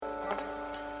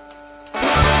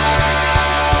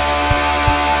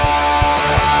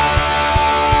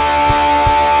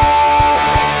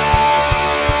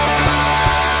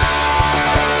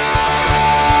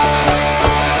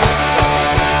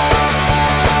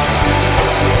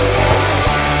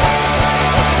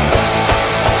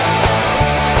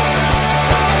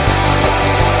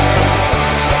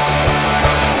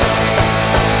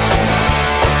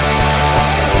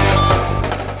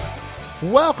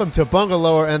welcome to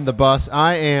Bungalower and the Bus.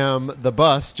 I am the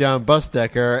bus, John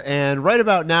Busdecker, and right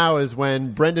about now is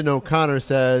when Brendan O'Connor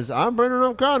says, I'm Brendan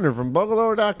O'Connor from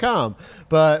Bungalower.com.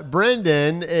 But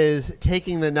Brendan is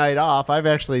taking the night off. I've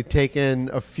actually taken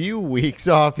a few weeks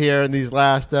off here in these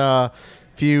last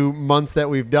few months that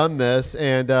we've done this,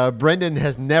 and Brendan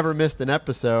has never missed an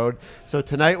episode, so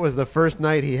tonight was the first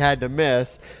night he had to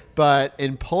miss. But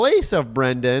in place of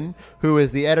Brendan, who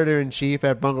is the editor-in-chief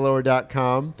at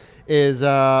Bungalower.com, is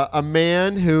a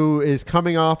man who is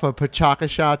coming off a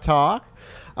Pachakasha talk,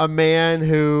 a man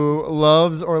who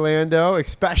loves Orlando,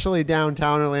 especially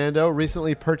downtown Orlando,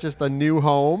 recently purchased a new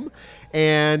home,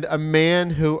 and a man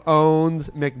who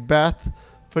owns Macbeth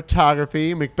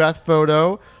Photography, Macbeth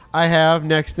Photo. I have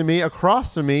next to me,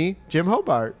 across from me, Jim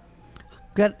Hobart.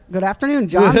 Good afternoon,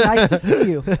 John. Nice to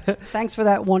see you. Thanks for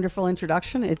that wonderful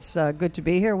introduction. It's good to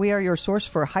be here. We are your source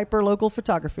for hyper-local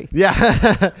photography.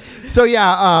 Yeah. So,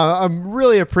 I'm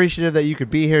really appreciative that you could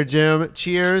be here, Jim.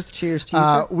 Cheers. Cheers to you,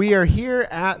 sir. We are here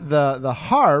at the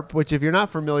Harp, which, if you're not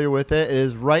familiar with it,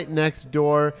 is right next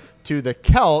door to the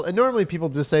Celt. And normally people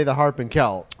just say the Harp and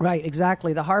Celt. Right,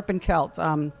 exactly. The Harp and Celt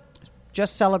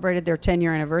just celebrated their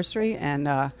 10-year anniversary,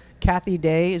 and Kathy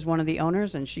Day is one of the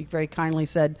owners, and she very kindly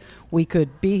said we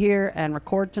could be here and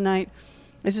record tonight.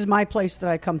 This is my place that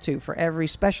I come to for every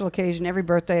special occasion, every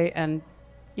birthday, and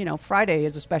Friday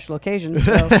is a special occasion,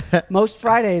 so most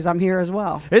Fridays I'm here as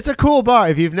well. It's a cool bar.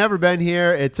 If you've never been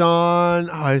here, it's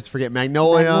on, I just forget,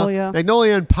 Magnolia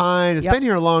and Pine. It's been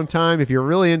here a long time. If you're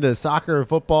really into soccer or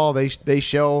football, they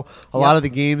show a lot of the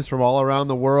games from all around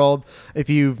the world. If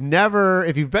you've been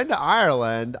to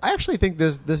Ireland, I actually think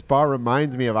this bar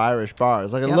reminds me of Irish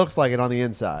bars. Like, it looks like it on the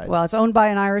inside. Well, it's owned by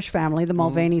an Irish family, the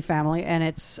Mulvaney family, and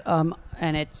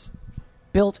it's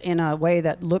built in a way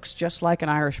that looks just like an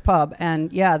Irish pub. And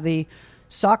the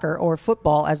soccer, or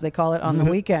football as they call it, on the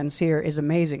weekends here is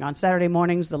amazing. On Saturday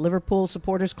mornings, the Liverpool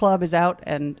Supporters Club is out,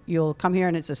 and you'll come here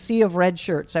and it's a sea of red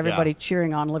shirts, everybody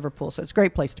cheering on Liverpool. So it's a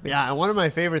great place to be. Yeah, and one of my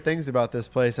favorite things about this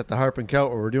place at the Harp and Celt,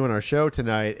 where we're doing our show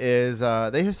tonight, is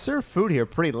they serve food here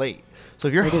pretty late. So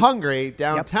if you're hungry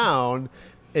downtown,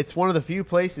 it's one of the few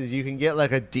places you can get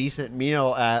like a decent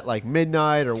meal at like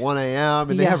midnight or 1 a.m.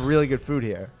 and they have really good food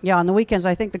here. Yeah, on the weekends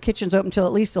I think the kitchen's open till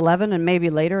at least 11 and maybe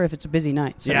later if it's a busy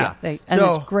night. So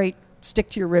it's great stick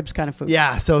to your ribs kind of food.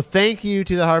 Yeah, so thank you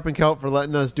to the Harp and Celt for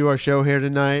letting us do our show here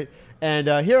tonight. And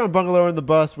here on Bungalower and the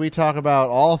Bus, we talk about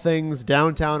all things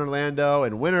downtown Orlando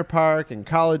and Winter Park and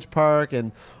College Park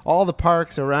and all the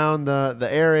parks around the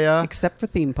area. Except for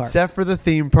theme parks. Except for the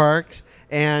theme parks.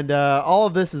 And all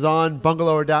of this is on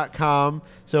Bungalower.com.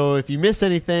 So if you miss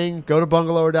anything, go to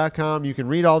Bungalower.com. You can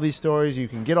read all these stories. You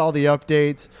can get all the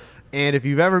updates. And if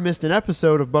you've ever missed an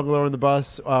episode of Bungalower and the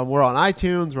Bus, we're on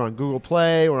iTunes, we're on Google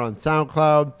Play, we're on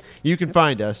SoundCloud. You can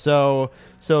find us. So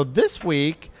this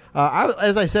week,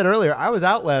 as I said earlier, I was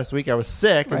out last week. I was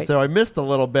sick, and so I missed a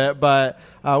little bit. But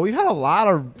we've had a lot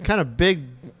of kind of big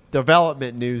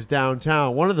development news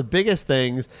downtown. One of the biggest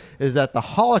things is that the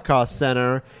Holocaust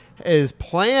Center is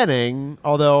planning,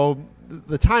 although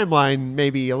the timeline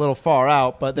may be a little far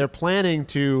out, but they're planning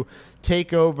to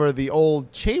take over the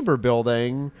old Chamber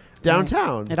building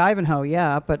downtown. At Ivanhoe,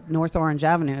 up at North Orange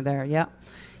Avenue there,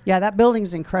 Yeah, that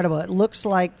building's incredible. It looks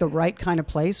like the right kind of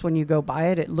place when you go by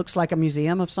it. It looks like a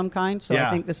museum of some kind. So I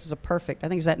think this is I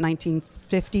think it's that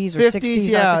 1950s or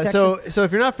 60s architecture. So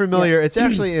if you're not familiar, it's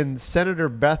actually in Senator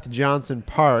Beth Johnson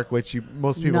Park, which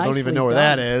most people don't even know where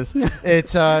that is.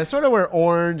 It's sort of where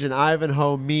Orange and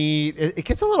Ivanhoe meet. It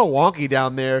gets a little wonky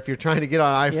down there if you're trying to get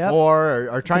on I-4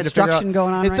 or trying to figure out. Construction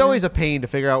going on. It's always a pain to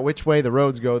figure out which way the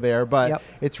roads go there, but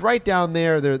it's right down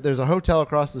there. There's a hotel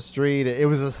across the street. It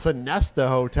was a Sonesta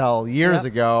hotel years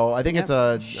ago. I think it's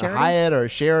a Hyatt or a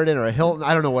Sheraton or a Hilton.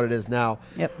 I don't know what it is now.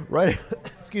 Right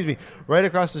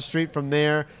across the street from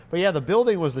there. But the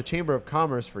building was the Chamber of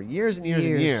Commerce for years and years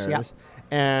and years.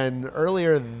 And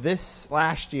earlier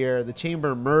last year, the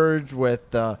Chamber merged with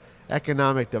the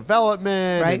Economic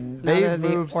Development. Right. And they've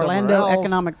moved Orlando somewhere else.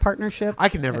 Economic Partnership. I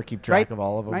can never keep track of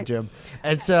all of them, Jim.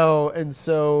 And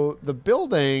so the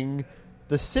building,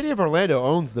 the city of Orlando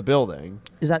owns the building.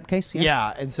 Is that the case?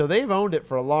 Yeah, and so they've owned it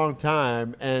for a long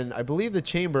time, and I believe the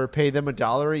Chamber paid them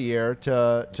 $1 a year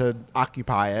to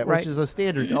occupy it, which is a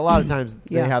standard. A lot of times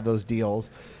they have those deals.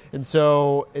 And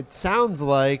so it sounds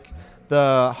like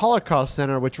the Holocaust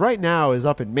Center, which right now is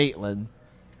up in Maitland,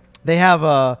 they have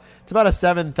it's about a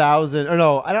 7,000, or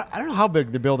no, I don't know how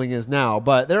big the building is now,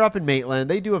 but they're up in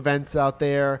Maitland. They do events out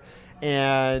there,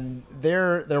 and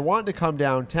they're wanting to come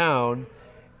downtown.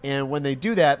 And when they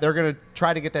do that, they're going to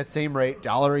try to get that same rate,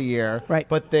 $1 a year. Right.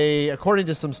 But they, according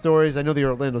to some stories, I know the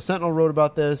Orlando Sentinel wrote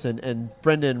about this, and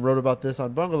Brendan wrote about this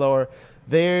on Bungalower.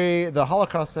 The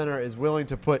Holocaust Center is willing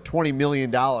to put $20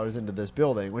 million into this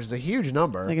building, which is a huge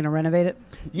number. They're going to renovate it?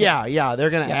 Yeah.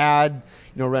 They're going to add,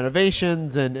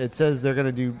 renovations, and it says they're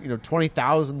going to do,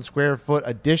 20,000 square foot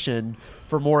addition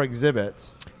for more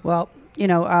exhibits. Well,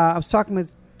 I was talking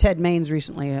with Ted Maines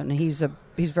recently, and he's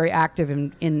very active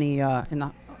in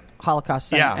the Holocaust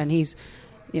Center, and he's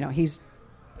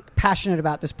passionate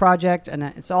about this project, and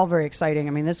it's all very exciting.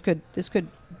 I mean, this could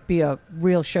be a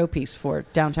real showpiece for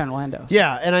downtown Orlando.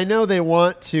 Yeah, and I know they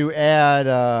want to add,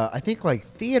 I think, like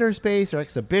theater space or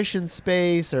exhibition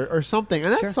space or something,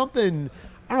 and that's something.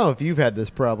 I don't know if you've had this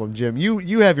problem, Jim.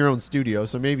 You have your own studio,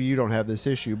 so maybe you don't have this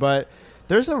issue, but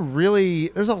there's a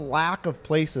lack of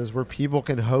places where people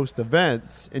can host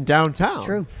events in downtown. It's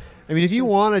true. I mean, if you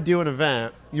want to do an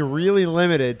event, you're really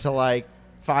limited to like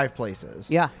 5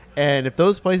 places. Yeah. And if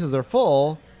those places are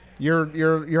full,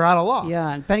 you're out of luck.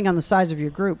 Yeah, and depending on the size of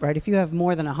your group, right? If you have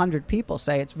more than 100 people,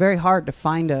 say, it's very hard to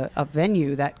find a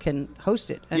venue that can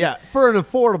host it. And for an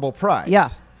affordable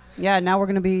price. Yeah, now we're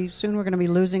going to be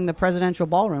losing the presidential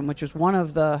ballroom, which is one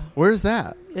of the... Where's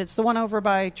that? It's the one over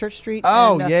by Church Street.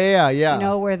 Oh, and,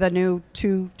 yeah. Where the new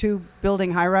two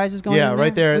building high-rise is going in there?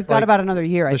 Right there. We've got about another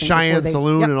year, I think. The Cheyenne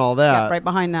Saloon and all that. Yeah, right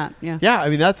behind that, yeah. Yeah, I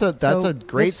mean, that's a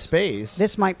great space.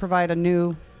 This might provide a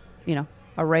new,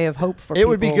 a ray of hope for people. It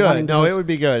would be good. No, it would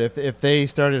be good if they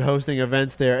started hosting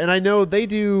events there. And I know they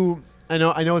do... I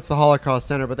know it's the Holocaust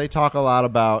Center, but they talk a lot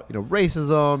about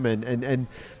racism and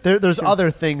there's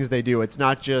other things they do. It's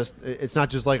not just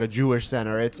like a Jewish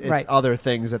center. It's other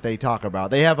things that they talk about.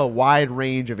 They have a wide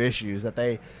range of issues that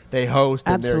they host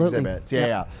in their exhibits.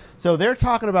 Yeah. So they're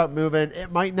talking about moving. It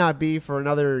might not be for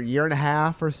another year and a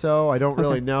half or so. I don't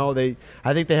really know.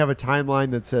 I think they have a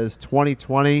timeline that says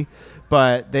 2020.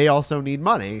 But they also need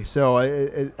money. So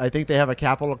I think they have a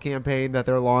capital campaign that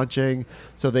they're launching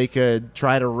so they could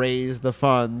try to raise the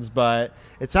funds. But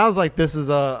it sounds like this is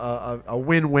a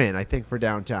win-win, I think, for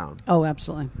downtown. Oh,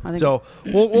 absolutely. So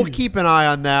we'll keep an eye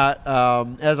on that.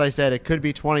 As I said, it could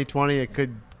be 2020. It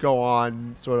could go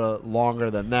on sort of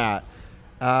longer than that.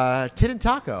 Tin and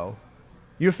Taco.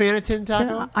 You a fan of Tin and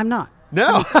Taco? I'm not.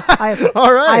 No.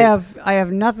 All right. I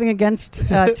have nothing against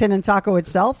Tin and Taco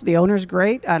itself. The owner's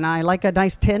great, and I like a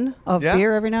nice tin of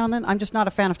beer every now and then. I'm just not a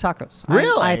fan of tacos.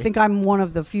 Really? I think I'm one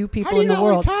of the few people in the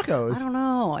world. Like tacos? I don't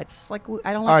know. It's like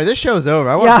I don't. All right, this show's over.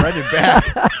 I want Brendan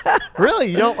back. Really?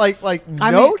 You don't like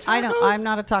tacos? I know. I'm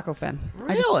not a taco fan.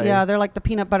 Really? They're like the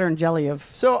peanut butter and jelly of.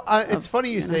 So it's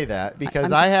funny you say that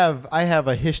because I have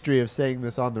a history of saying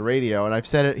this on the radio, and I've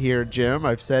said it here, Jim.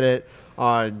 I've said it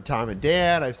on Tom and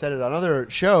Dan. I've said it on other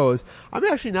shows. I'm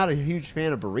actually not a huge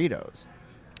fan of burritos.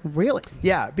 Really?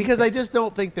 Yeah, because I just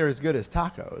don't think they're as good as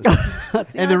tacos.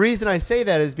 And the reason I say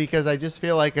that is because I just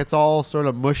feel like it's all sort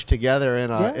of mushed together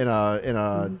in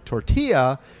a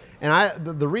tortilla. And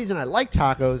the reason I like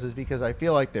tacos is because I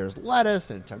feel like there's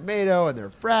lettuce and tomato and they're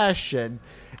fresh and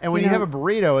when you have a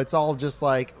burrito, it's all just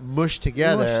like mushed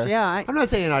together. I'm not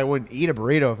saying I wouldn't eat a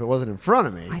burrito if it wasn't in front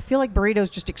of me. I feel like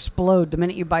burritos just explode the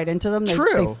minute you bite into them.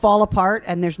 True. They fall apart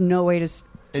and there's no way to stay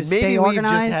organized. Maybe we've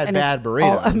just had bad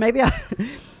burritos. Maybe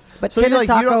But so tin and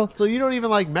taco. So you don't even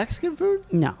like Mexican food?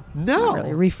 No. Not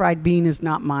really. Refried bean is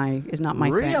not my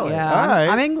thing. Really? Yeah, all right.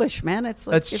 I'm English, man. That's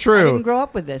true. I didn't grow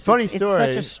up with this. Funny story.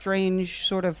 It's such a strange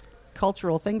sort of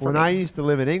cultural thing for me. When I used to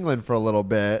live in England for a little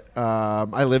bit,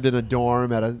 I lived in a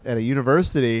dorm at a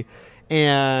university,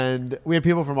 and we had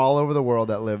people from all over the world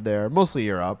that lived there, mostly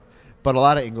Europe, but a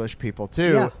lot of English people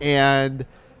too. Yeah. And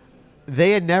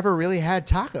they had never really had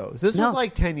tacos. This was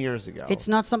like 10 years ago. It's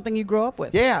not something you grow up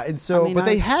with. Yeah, and so, but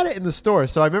they had it in the store.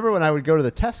 So I remember when I would go to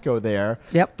the Tesco there,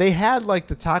 they had like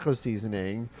the taco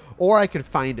seasoning, or I could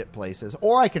find it places,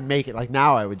 or I could make it. Like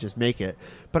now I would just make it.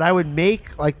 But I would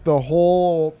make like the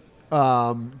whole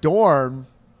dorm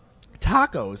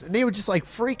tacos, and they would just like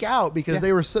freak out because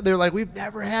they're like, we've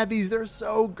never had these, they're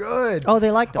so good. Oh, they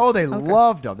liked them. Oh, they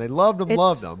loved them. They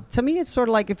loved them. To me, it's sort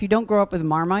of like if you don't grow up with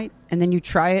Marmite and then you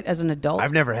try it as an adult.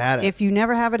 I've never had it. If you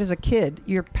never have it as a kid,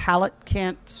 your palate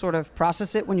can't sort of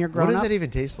process it when you're grown up. What does it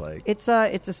even taste like? It's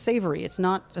a savory. It's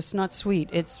not sweet.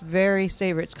 It's very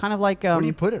savory. It's kind of like what do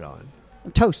you put it on?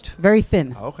 Toast, very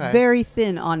thin. Okay. Very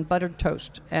thin on buttered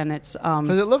toast, and it's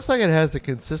because it looks like it has the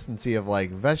consistency of like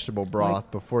vegetable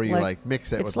broth before you like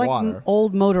mix it with water. It's like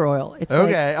old motor oil. It's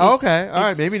okay. Like, all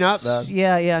right, maybe not then.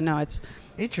 Yeah. No, it's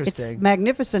interesting. It's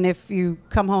magnificent if you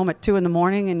come home at 2 a.m.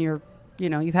 and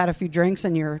you've had a few drinks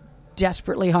and you're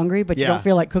desperately hungry, but you don't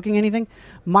feel like cooking anything.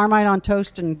 Marmite on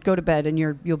toast and go to bed, and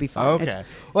you'll be fine. Okay.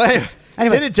 Well.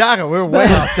 Anyway. Tin and Taco, we're way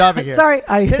off topic here. Sorry,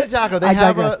 Tin and Taco, they I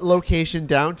have digress. a location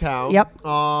downtown. Yep.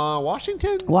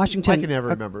 Washington? Washington. I can never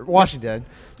remember. Washington.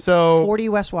 So 40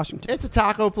 West Washington. it's a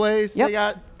taco place. Yep. They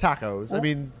got tacos. I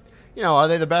mean, are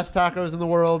they the best tacos in the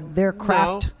world? They're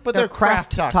craft. No, but They're they're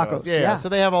craft craft tacos. tacos, Yeah, yeah. So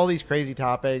they have all these crazy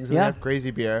toppings and they Yeah. have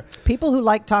crazy beer. People who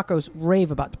like tacos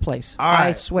rave about the place. All right.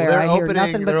 I swear, Well, I hear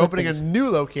nothing but they're good opening things. a new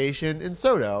location in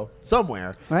Soto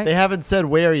somewhere. Right. They haven't said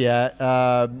where yet.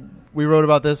 We wrote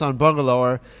about this on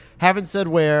Bungalower. Haven't said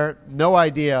where. No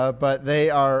idea. But they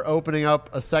are opening up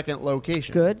a second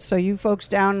location. Good. So you folks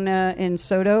down in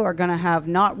Soto are going to have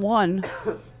not one,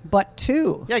 but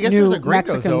two. Yeah, I guess new there's a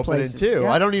Gringo's Mexican opening places. too.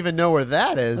 Yeah. I don't even know where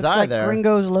that is Looks either. like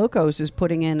Gringo's Locos is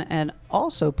putting in and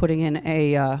also putting in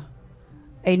a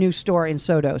new store in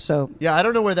Soto. So Yeah, I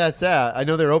don't know where that's at. I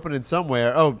know they're opening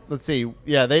somewhere. Oh, let's see.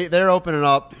 Yeah, they're opening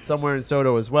up somewhere in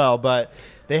Soto as well, but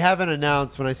they haven't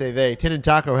announced, when I say they, Tin and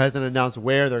Taco hasn't announced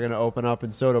where they're going to open up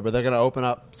in Soto, but they're going to open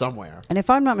up somewhere. and if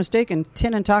I'm not mistaken,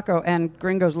 Tin and Taco and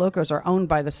Gringo's Locos are owned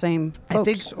by the same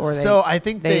folks. I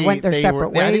think they went their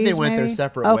separate ways. I think they went their maybe?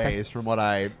 separate Okay. ways from what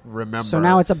I remember. So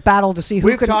now it's a battle to see who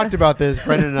We've can. talked about this,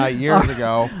 Brendan and I, years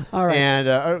ago. All right.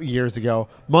 And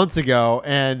months ago,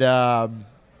 and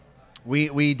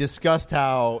we discussed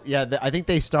how I think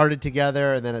they started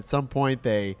together, and then at some point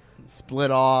they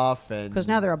split off, and Because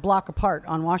now they're a block apart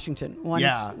on Washington. One's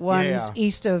Yeah.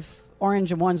 east of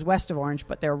Orange and one's west of Orange,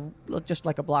 but they're just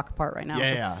like a block apart right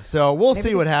now. So we'll Maybe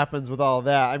see what happens with all of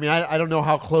that. I mean, I don't know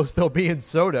how close they'll be in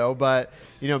Soto, but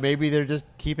maybe they're just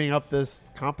keeping up this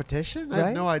competition. I have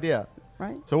Right. no idea.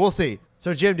 Right? So we'll see.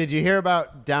 So Jim, did you hear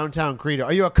about Downtown Credo?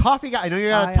 Are you a coffee guy? I know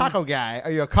you're not I a am. taco guy.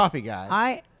 Are you a coffee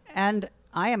guy?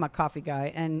 I am a coffee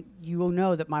guy, and you will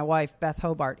know that my wife, Beth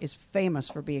Hobart, is famous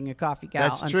for being a coffee gal.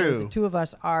 That's and true. So the two of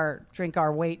us drink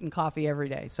our weight in coffee every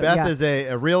day. So Beth yeah. is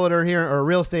a realtor here, or a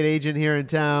real estate agent here in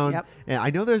town. Yep. And I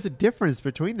know there's a difference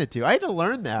between the two. I had to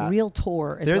learn that.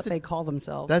 Realtor is There's what a- they call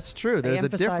themselves. That's true. They There's a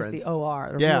emphasize difference. the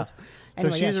OR. Yeah. Realtor. So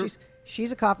Anyway,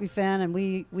 she's a coffee fan, and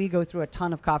we go through a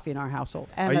ton of coffee in our household.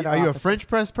 And at our Are you a office. French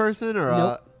press person or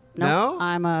Nope. no?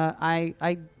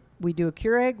 We do a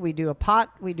Keurig, we do a pot,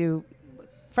 we do.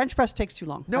 French press takes too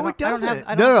long. No, it doesn't.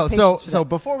 I don't have So patience for that.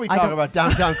 before we I talk don't- about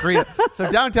Downtown Credo,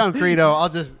 Downtown Credo, I'll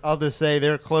just say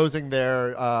they're closing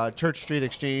their Church Street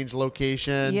Exchange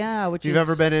location. Yeah, which if you've is-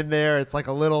 ever been in there, it's like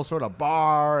a little sort of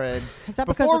bar. And Is that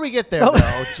because before of- we get there, Oh.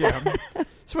 though, Jim,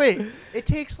 sweet, it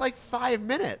takes like 5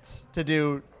 minutes to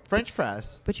do French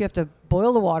press. But you have to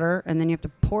boil the water, and then you have to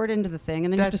pour it into the thing,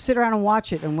 and then you have to That's- sit around and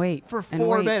watch it and wait For and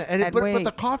 4 wait minutes, but wait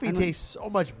the coffee and wait. tastes so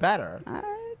much better.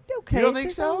 Okay, You don't think it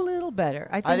tastes so? a little better.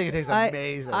 I I think it tastes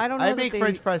amazing. I don't know. I that make they-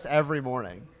 French press every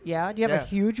morning. Yeah, do you have Yeah. a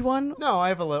huge one? No, I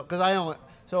have a little because I only.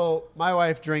 So my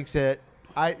wife drinks it.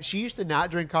 She used to not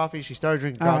drink coffee. She started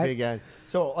drinking All coffee right. again.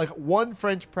 So like one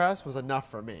French press was enough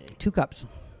for me. 2 cups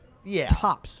Yeah,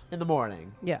 tops. in the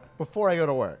morning Yeah. before I go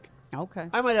to work. Okay.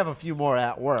 I might have a few more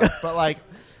at work, but like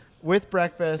with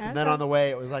breakfast and then Okay. on the way,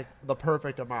 it was like the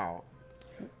perfect amount.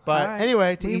 But All right.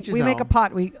 anyway, to we, each his we own. make a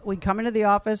pot. We come into the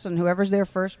office, and whoever's there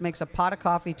first makes a pot of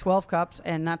coffee, 12 cups,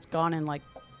 and that's gone in like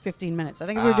 15 minutes. I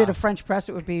think if we did a French press,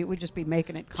 we'd just be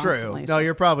making it True. constantly. No,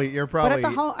 you're probably. But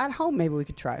at home, maybe we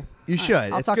could try. You All should.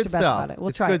 right, I'll It's talk good to Beth stuff. about it. We'll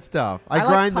It's try good it. stuff. I like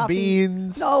grind the coffee.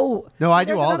 beans. No, I do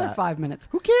there's all another that. 5 minutes.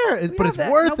 Who cares? We But have it's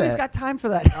that. worth Nobody's it. got time for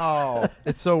that. Oh,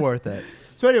 it's so worth it.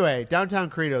 So anyway, Downtown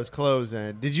Credo's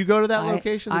closing. Did you go to that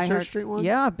location, the I Church heard- Street one?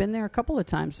 Yeah, I've been there a couple of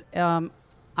times.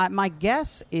 My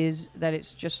guess is that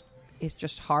it's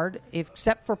just hard,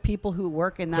 except for people who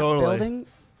work in that Totally. building.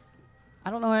 I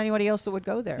don't know anybody else that would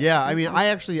go there. Yeah, I mean,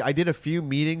 I did a few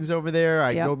meetings over there.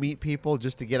 I Yep. go meet people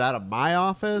just to get out of my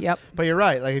office. Yep. But you're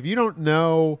right. Like if you don't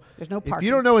know, There's no if parking.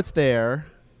 you don't know it's there,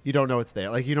 you don't know it's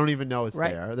there. Like you don't even know it's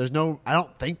Right. there. There's no. I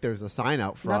don't think there's a sign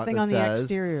out front. Nothing that on the says.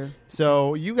 exterior.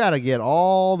 So you got to get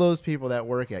all those people that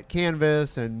work at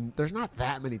Canvas, and there's not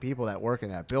that many people that work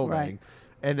in that building. Right.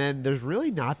 And then there's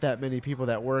really not that many people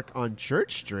that work on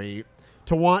Church Street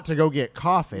to want to go get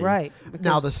coffee. Right,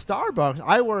 Now the because- Starbucks,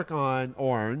 I work on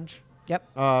Orange.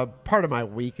 Yep. Part of my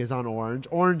week is on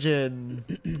Orange in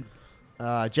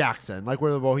Jackson, like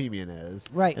where the Bohemian is.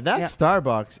 Right, And that yeah.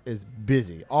 Starbucks is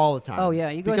busy all the time. Oh yeah,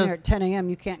 you go in Because there at 10 a.m.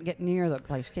 You can't get near the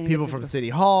place. Can't even people get from to the- City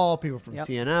Hall, people from Yep.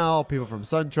 CNL, people from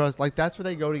SunTrust, like that's where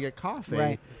they go to get coffee.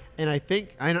 Right. And I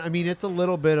think, I mean, it's a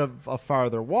little bit of a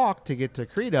farther walk to get to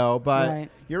Credo, but Right.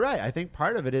 you're right. I think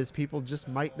part of it is people just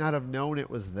might not have known it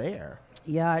was there.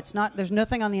 Yeah, it's not. There's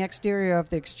nothing on the exterior of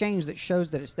the exchange that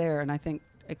shows that it's there, and I think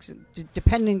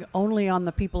depending only on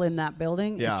the people in that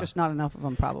building, Yeah. it's just not enough of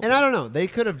them probably. And I don't know. They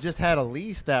could have just had a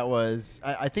lease that was.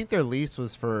 I think their lease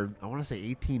was for, I want to say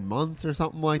 18 months or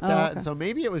something like that. Okay. And so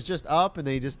maybe it was just up, and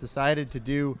they just decided to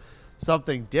do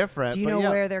something different. Do you But know yeah.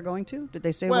 where they're going to? Did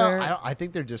they say Well, where? I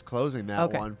think they're just closing that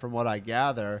Okay. one, from what I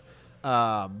gather.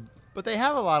 But they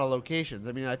have a lot of locations.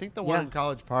 I mean, I think the one Yeah. in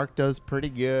College Park does pretty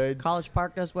good. College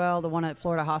Park does well. The one at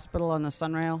Florida Hospital on the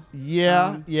Sunrail.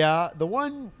 Yeah, yeah. The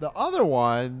other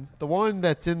one, the one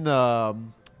that's in the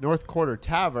North Quarter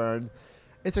Tavern,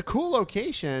 it's a cool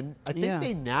location. I think Yeah.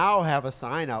 they now have a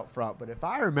sign out front, but if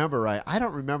I remember right, I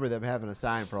don't remember them having a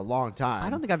sign for a long time. I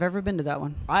don't think I've ever been to that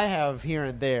one. I have here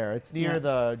and there. It's near Yeah.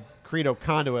 the Credo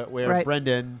Conduit where Right.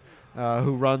 Brendan,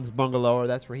 who runs Bungalower,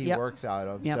 that's where he Yep. works out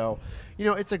of. Yep. So,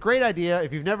 it's a great idea.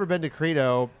 If you've never been to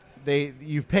Credo,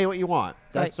 you pay what you want.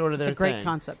 That's Right. sort of It's their a great thing.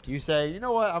 concept. You say, you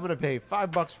know what, I'm going to pay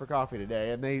 $5 for coffee today,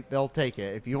 and they'll take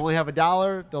it. If you only have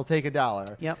 $1, they'll take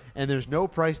 $1. Yep. And there's no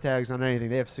price tags on anything.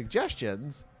 They have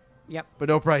suggestions, Yep. but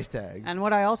no price tags. And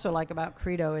what I also like about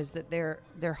Credo is that their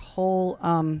whole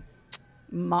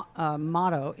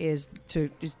motto is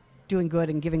just doing good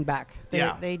and giving back.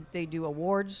 They do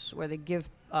awards where they give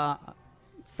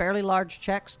fairly large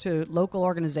checks to local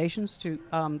organizations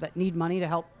that need money to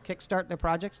help kickstart their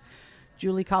projects.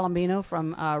 Julie Colombino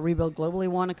from Rebuild Globally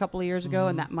won a couple of years ago,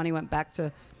 and that money went back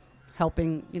to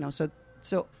helping.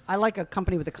 So I like a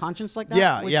company with a conscience like that.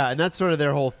 Yeah, and that's sort of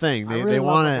their whole thing. I They really love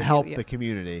want what to they do, help yeah. the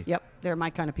community. Yep, they're my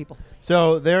kind of people.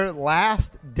 So their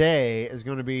last day is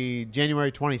going to be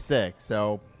January 26th.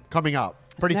 So coming up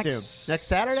pretty soon. Next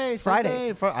Saturday?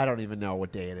 Friday. Sunday? I don't even know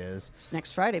what day it is. It's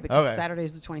next Friday because Okay. Saturday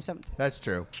is the 27th. That's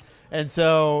true. And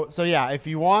so yeah, if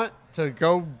you want to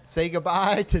go say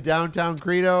goodbye to downtown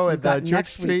Credo We've at the got Church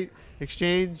next Street week.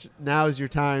 Exchange, now is your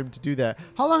time to do that.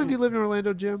 How long have you lived in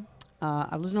Orlando, Jim?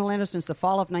 I've lived in Orlando since the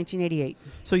fall of 1988.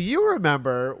 So you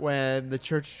remember when the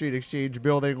Church Street Exchange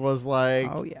building was like?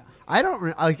 Oh yeah. I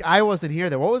don't I wasn't here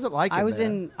then. What was it like? I was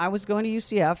there? I was going to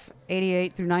UCF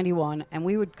 88 through 91, and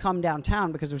we would come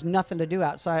downtown because there was nothing to do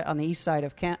outside on the east side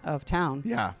of town.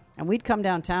 Yeah. And we'd come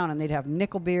downtown, and they'd have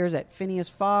nickel beers at Phineas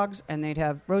Fogg's, and they'd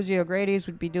have Rosie O'Grady's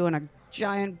would be doing a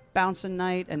giant bouncing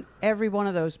night, and every one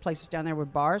of those places down there were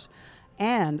bars.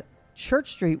 And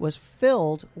Church Street was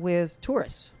filled with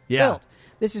tourists. Yeah. Filled.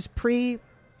 This is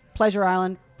pre-Pleasure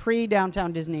Island,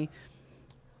 pre-Downtown Disney,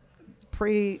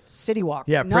 pre-City Walk.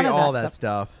 Yeah, None of all that that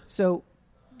stuff. So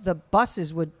the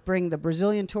buses would bring the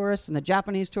Brazilian tourists and the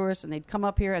Japanese tourists, and they'd come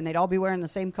up here, and they'd all be wearing the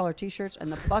same color T-shirts,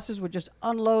 and the buses would just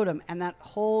unload them, and that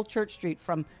whole Church Street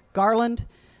from Garland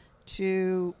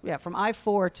from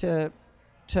I-4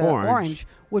 to Orange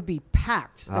would be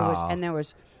packed. There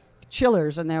was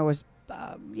Chillers, and there was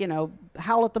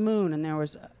Howl at the Moon, and there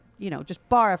was just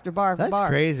bar after bar after bar. That's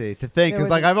crazy to think,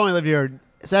 because I've only lived here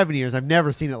 7 years. I've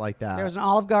never seen it like that. There was an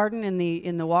Olive Garden in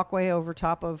the walkway over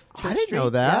top of Church I didn't Street. know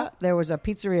that. Yeah. There was a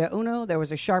Pizzeria Uno. There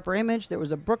was a Sharper Image. There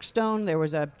was a Brookstone. There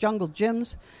was a Jungle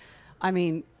Gyms. I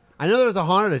mean, I know there was a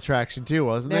haunted attraction too,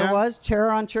 wasn't there? there was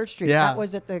Terror on Church Street. Yeah.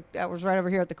 That was right over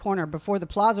here at the corner before the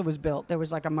plaza was built. There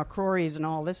was like a McCrory's and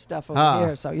all this stuff over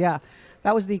here. So yeah,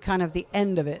 that was the kind of the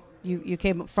end of it. You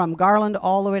came from Garland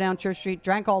all the way down Church Street,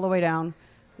 drank all the way down,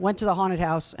 went to the haunted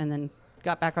house, and then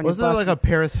got back on Wasn't your there bus. like a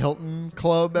Paris Hilton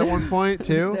club at one point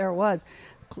too? There was.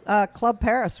 Club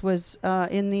Paris was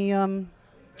in the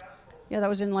that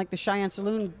was in like the Cheyenne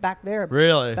Saloon back there.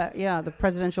 Really? The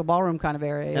presidential ballroom kind of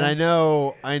area. And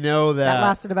yeah. I know that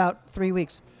lasted about 3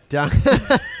 weeks.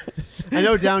 I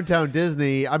know downtown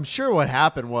Disney, I'm sure what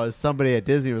happened was somebody at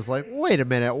Disney was like, wait a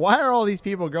minute, why are all these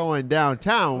people going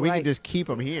downtown? We can Right. just keep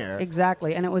them here.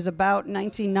 Exactly. And it was about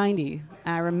 1990.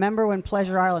 And I remember when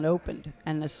Pleasure Island opened.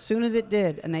 And as soon as it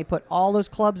did, and they put all those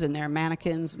clubs in there,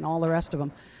 mannequins and all the rest of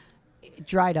them, it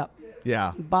dried up.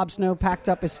 Yeah. Bob Snow packed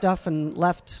up his stuff and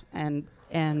left, and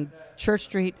Church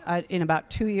Street in about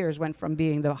 2 years went from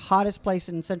being the hottest place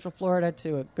in Central Florida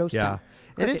to a ghost Yeah. town.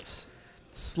 And Cricket. it's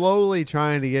slowly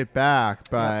trying to get back,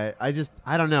 but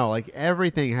I don't know. Like,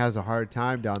 everything has a hard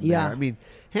time down Yeah. there. I mean,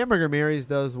 Hamburger Mary's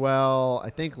does well. I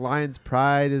think Lion's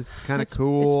Pride is kind of It's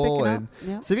cool. picking up, And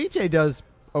yeah. Ceviche does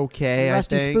okay, And I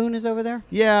Rusty think. Spoon is over there.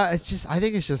 Yeah, I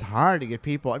think it's just hard to get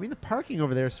people. I mean, the parking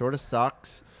over there sort of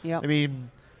sucks. Yep. I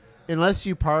mean, unless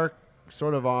you park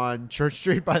sort of on Church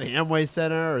Street by the Amway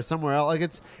Center or somewhere else, like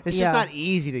it's Yeah. just not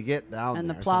easy to get down And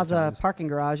there. the Plaza sometimes. parking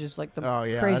garage is like the Oh,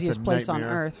 yeah, craziest that's a place on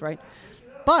nightmare. earth, right?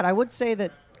 But I would say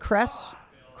that Cress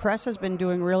has been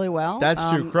doing really well. That's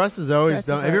true. Crust is always Cress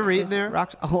done. is Have you a- ever eaten is there?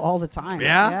 all the time.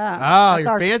 Yeah? Yeah. Oh, That's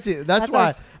you're our- fancy. That's our- why.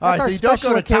 that's All right, our so you don't go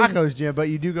special to occasion. tacos, Jim, but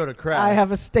you do go to Crest. I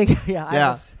have a steak.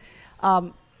 Yeah. Yeah.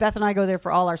 Beth and I go there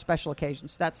for all our special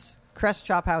occasions. That's Crest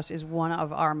Chop House is one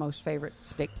of our most favorite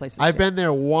steak places. I've here. been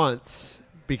there once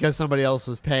because somebody else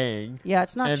was paying. Yeah,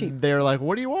 it's not and cheap. they're like,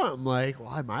 "What do you want?" I'm like, "Well,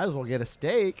 I might as well get a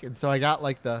steak." And so I got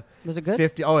like the Was it good?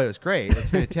 50. Oh, it was great. It was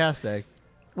fantastic.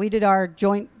 We did our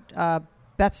joint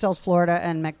Beth Sells Florida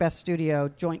and Macbeth Studio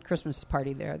joint Christmas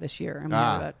party there this year, and we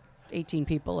had about 18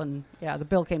 people, and the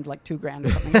bill came to like $2,000 or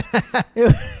something.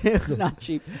 it was not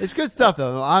cheap. It's good stuff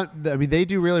though. I mean, they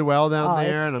do really well down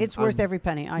there, and It's worth every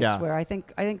penny. I swear. I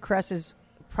think Crest is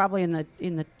probably in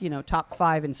the top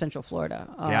 5 in Central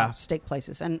Florida steak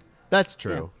places, and that's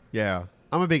true. Yeah,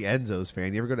 I'm a big Enzo's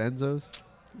fan. You ever go to Enzo's?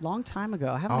 long time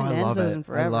ago. I haven't been to I love Enzo's it. in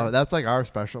forever. I love it. That's like our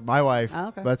special. My wife. Oh,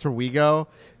 okay. That's where we go.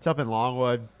 It's up in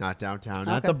Longwood, not downtown,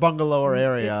 not Okay. the bungalow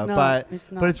area, It's not. but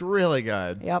It's not. but it's really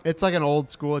good. Yep. It's like an old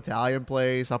school Italian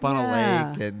place up on a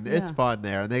Yeah. lake, and Yeah. it's fun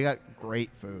there. And they got great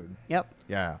food. Yep.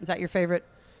 Yeah. Is that your favorite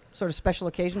sort of special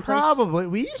occasion place? Probably.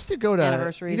 We used to go to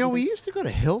Anniversaries and we things? used to go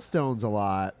to Hillstones a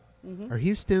lot, or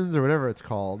Houston's or whatever it's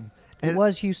called. It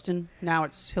was Houston. Now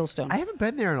it's Hillstone. I haven't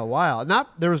been there in a while.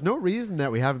 There was no reason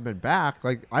that we haven't been back.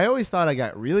 Like I always thought I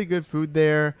got really good food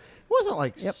there. It wasn't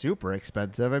like super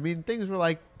expensive. I mean, things were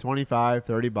like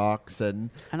 $25-$30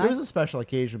 and it was a special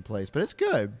occasion place, but it's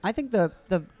good. I think the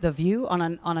view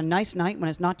on a nice night when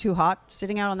it's not too hot,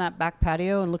 sitting out on that back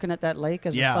patio and looking at that lake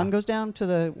as the sun goes down to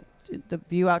the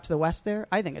view out to the west there,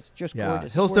 I think it's just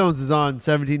gorgeous. Hillstones is on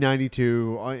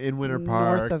 1792 in Winter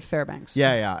Park, north of Fairbanks.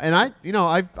 Yeah. And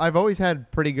I've always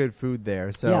had pretty good food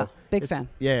there. So big fan.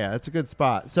 Yeah, it's a good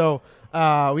spot. So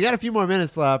we got a few more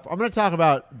minutes left. I'm going to talk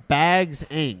about Bags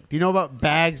Inc. Do you know about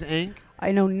Bags Inc.?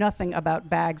 I know nothing about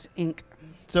Bags Inc.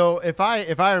 So if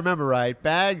I remember right,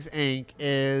 Bags Inc.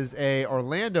 is a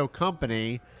Orlando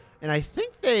company, and I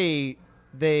think they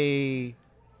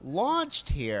launched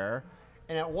here.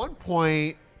 And at one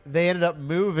point, they ended up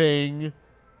moving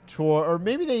toward, or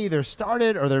maybe they either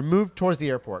started or they're moved towards the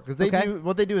airport because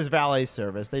what they do is valet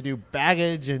service. They do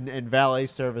baggage and valet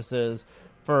services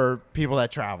for people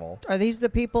that travel. Are these the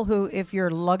people who, if your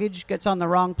luggage gets on the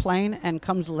wrong plane and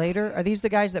comes later, are these the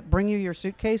guys that bring you your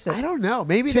suitcase at I don't know.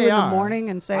 Maybe 2 they in are. the morning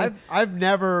and say, I've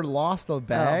never lost a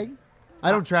bag.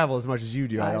 I don't travel as much as you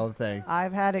do, I don't think.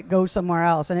 I've had it go somewhere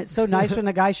else. And it's so nice when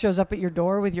the guy shows up at your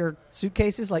door with your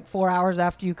suitcases like 4 hours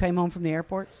after you came home from the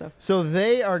airport. So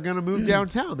they are going to move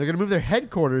downtown. They're going to move their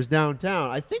headquarters downtown.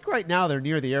 I think right now they're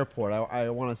near the airport. I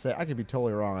want to say, I could be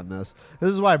totally wrong on this.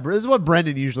 This is what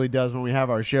Brendan usually does when we have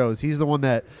our shows. He's the one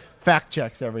that fact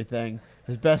checks everything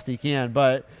as best he can.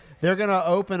 But they're going to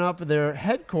open up their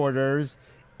headquarters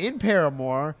in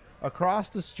Paramore across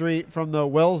the street from the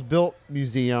Wells Built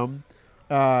Museum.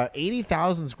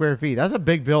 80,000 square feet. That's a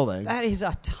big building. That is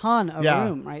a ton of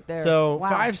room right there. So wow.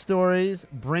 5 stories,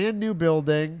 brand new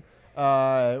building,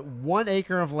 1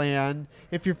 acre of land.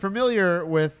 If you're familiar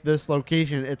with this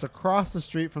location, it's across the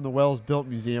street from the Wells Built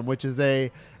Museum, which is a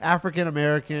African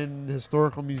American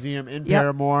historical museum in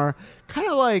Paramore, kind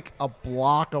of like a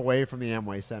block away from the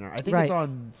Amway Center. I think it's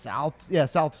on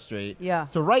South Street. Yeah.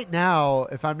 So right now,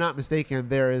 if I'm not mistaken,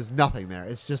 there is nothing there.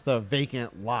 It's just a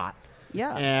vacant lot.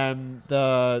 Yeah. And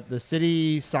the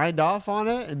city signed off on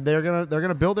it, and they're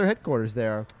gonna build their headquarters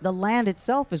there. The land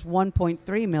itself is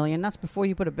 $1.3 million. That's before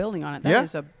you put a building on it. That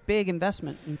is a big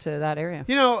investment into that area.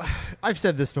 You know, I've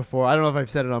said this before. I don't know if I've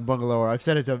said it on Bungalow or I've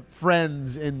said it to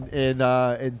friends in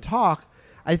talk.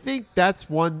 I think that's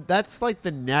like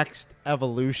the next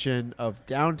evolution of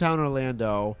downtown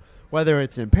Orlando, whether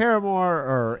it's in Paramore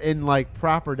or in like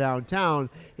proper downtown,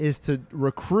 is to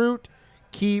recruit,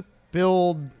 keep,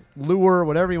 build, lure,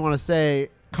 whatever you want to say,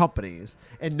 companies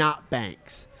and not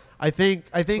banks. I think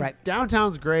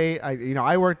downtown's great.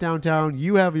 I work downtown.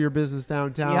 You have your business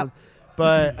downtown. Yep.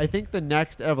 But I think the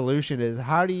next evolution is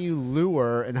how do you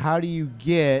lure and how do you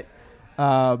get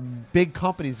big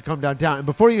companies to come downtown? And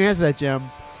before you answer that,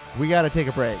 Jim, we got to take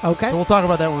a break. Okay. So we'll talk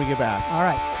about that when we get back. All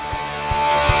right.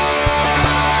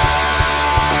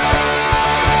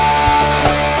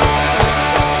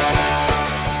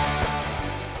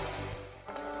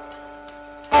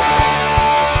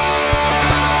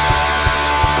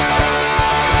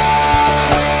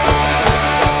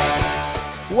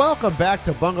 Welcome back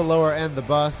to Bungalower and the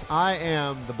Bus. I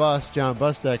am the Bus, John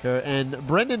Busdecker, and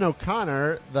Brendan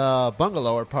O'Connor, the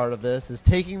Bungalower part of this, is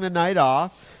taking the night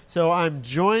off. So I'm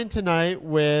joined tonight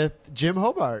with Jim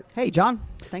Hobart. Hey, John.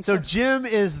 Thanks. So Jim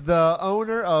is the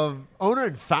owner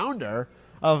and founder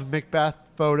of Macbeth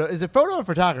Photo. Is it photo or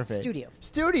photography?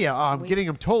 Studio. Oh, I'm getting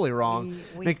them totally wrong.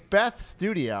 Macbeth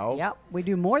Studio. Yep. We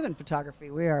do more than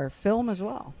photography. We are film as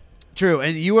well. True,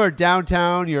 and you are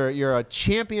downtown. You're a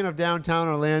champion of downtown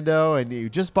Orlando, and you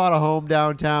just bought a home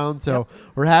downtown. So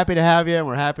we're happy to have you, and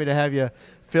we're happy to have you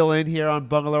fill in here on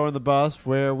Bungalow on the Bus,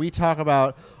 where we talk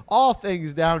about all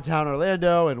things downtown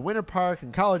Orlando and Winter Park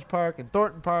and College Park and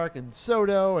Thornton Park and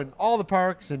Soto and all the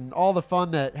parks and all the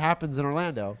fun that happens in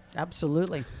Orlando.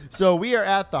 Absolutely. So we are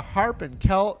at the Harp and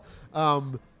Kelt.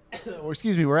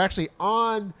 We're actually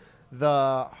on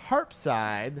the Harp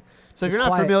side. So if The you're not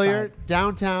quiet familiar, side.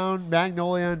 downtown,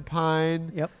 Magnolia and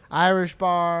Pine, Yep. Irish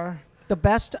Bar, The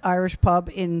best Irish pub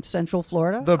in Central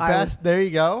Florida. the best. There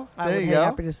you go. I There would you be go.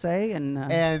 happy to say. And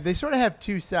they sort of have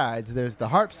two sides. There's the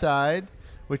Harp side,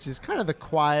 which is kind of the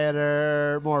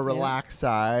quieter, more relaxed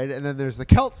side, and then there's the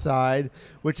Kelt side,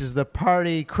 which is the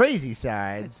party crazy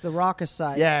side. it's the raucous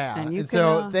side. Yeah. And you And can,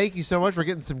 so thank you so much for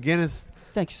getting some Guinness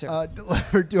thank you, sir.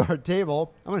 delivered to our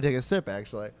table. I'm going to take a sip,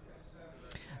 actually.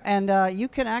 And you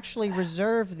can actually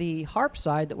reserve the Harp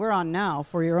side that we're on now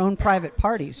for your own private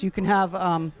parties. You can have,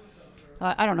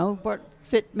 I don't know, but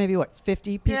maybe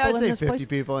 50 people Yeah, I'd in say this 50 place?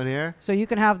 people in here. So you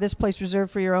can have this place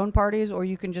reserved for your own parties, or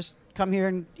you can just come here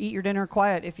and eat your dinner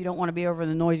quiet if you don't want to be over in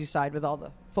the noisy side with all the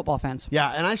football fans.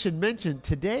 Yeah, and I should mention,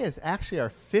 today is actually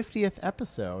our 50th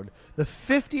episode. The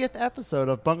 50th episode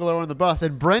of Bungalow on the Bus,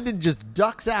 and Brendan just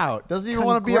ducks out. Doesn't even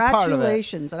want to be a part of it.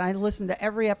 Congratulations. And I listened to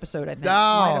every episode, I think. Might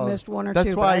have No, missed one or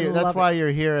that's two. why. But That's why you're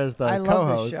here as the I love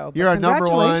this co-host. show, You're but our number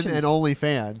one congratulations. and only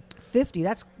fan. 50.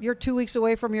 You're 2 weeks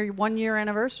away from your 1 year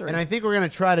anniversary. And I think we're going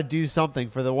to try to do something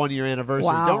for the 1 year anniversary.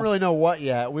 Wow. Don't really know what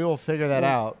yet. We will figure that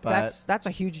out. But that's a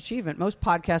huge achievement. Most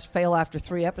podcasts fail after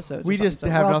 3 episodes. we or something, just so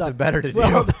have well nothing done. better to do.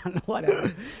 Well done.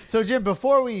 Whatever. So, Jim,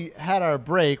 before we had our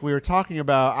break,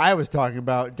 I was talking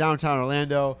about downtown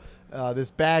Orlando. This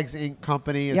Bags Inc.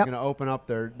 company is Yep. going to open up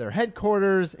their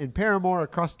headquarters in Paramore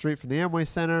across the street from the Amway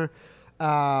Center.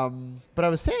 But I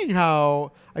was saying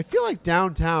how I feel like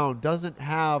downtown doesn't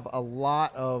have a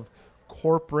lot of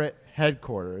corporate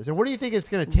headquarters. And what do you think it's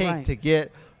going to take Right. to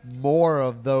get more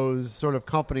of those sort of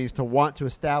companies to want to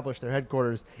establish their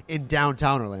headquarters in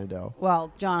downtown Orlando?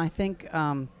 Well, John, I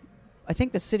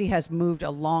think the city has moved a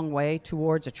long way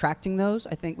towards attracting those.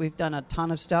 I think we've done a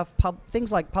ton of stuff,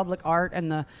 things like public art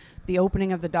and the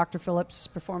opening of the Dr. Phillips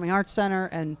Performing Arts Center,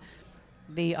 and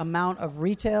the amount of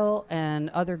retail and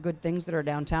other good things that are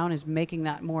downtown is making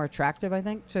that more attractive, I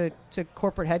think, to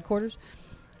corporate headquarters.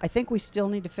 I think we still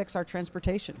need to fix our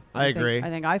transportation. I agree. I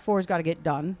think I-4's got to get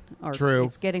done. Or True.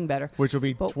 It's getting better. Which will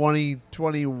be But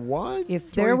 2021?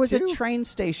 If there was a 22? train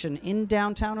station in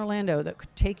downtown Orlando that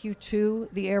could take you to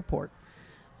the airport,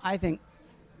 I think,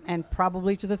 and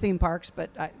probably to the theme parks, but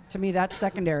to me that's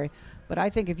secondary. But I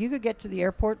think if you could get to the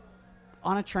airport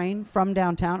on a train from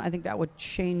downtown, I think that would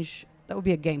change. That would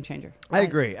be a game changer. I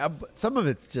agree. But some of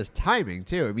it's just timing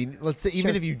too. I mean, let's say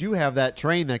even Sure. if you do have that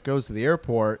train that goes to the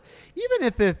airport, even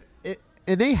if it,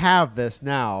 and they have this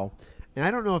now, and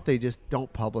I don't know if they just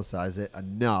don't publicize it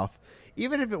enough.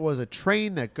 Even if it was a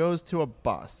train that goes to a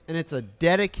bus and it's a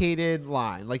dedicated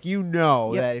line, like Yep.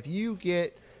 that if you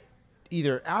get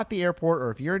either at the airport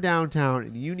or if you're downtown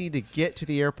and you need to get to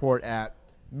the airport at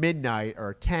midnight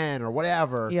or 10 or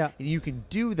whatever, Yeah. and you can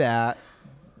do that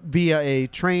via a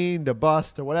train to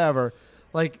bus to whatever,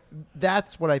 like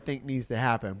that's what I think needs to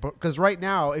happen. Because right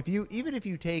now, if you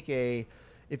take a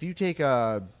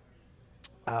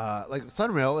like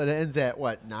Sunrail, it ends at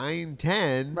what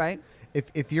 9:10, Right.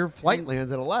 If your flight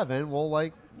lands at 11, well,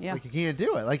 like you can't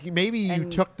do it. Like maybe you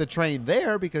And- took the train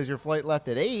there because your flight left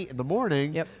at 8 in the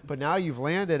morning. Yep. But now you've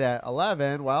landed at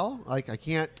 11. Well, like I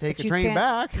can't take But a train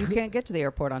back. You can't get to the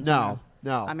airport on No, Sunrail.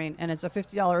 no. I mean, and it's a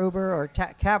 $50 Uber or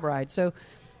cab ride. So,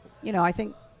 I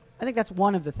think that's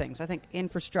one of the things. I think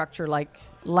infrastructure,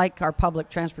 like our public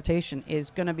transportation,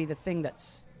 is going to be the thing that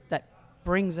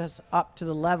brings us up to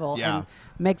the level Yeah. and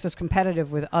makes us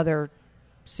competitive with other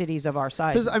cities of our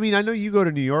size. Because I mean, I know you go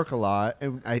to New York a lot,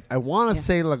 and I want to Yeah.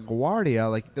 say LaGuardia.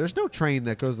 Like, there's no train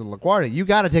that goes to LaGuardia. You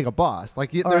got to take a bus.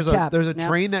 Like, Or a cab. there's a Yeah.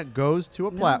 train that goes to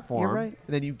a No, platform, you're right.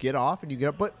 and then you get off and you get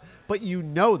up. But you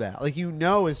know that, like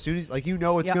as soon as it's Yep.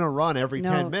 going to run every No,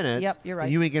 10 minutes. yep, you're right.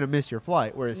 And you ain't going to miss your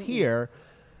flight. Whereas here,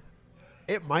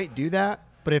 it might do that,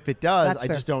 but if it does, That's I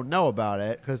fair. just don't know about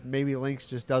it because maybe Lynx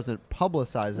just doesn't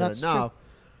publicize That's it true. enough.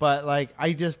 But like,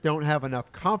 I just don't have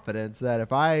enough confidence that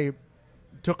if I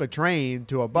took a train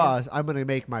to a bus, I'm going to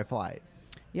make my flight.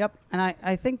 Yep. And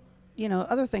I think,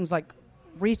 other things like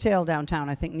retail downtown,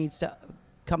 I think needs to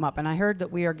come up. And I heard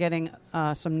that we are getting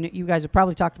some new, you guys have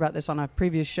probably talked about this on a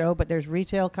previous show, but there's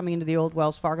retail coming into the old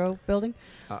Wells Fargo building.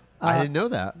 I didn't know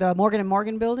that. The Morgan &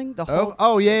 Morgan building. The whole,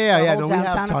 Oh, yeah. the No, whole we have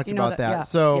downtown, talked about that. yeah,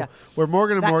 So yeah. where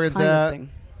Morgan & That Morgan's kind of at, thing.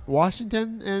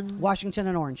 Washington and Washington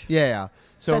and Orange. Yeah.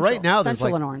 So Central- right now there's Central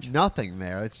like and Orange. nothing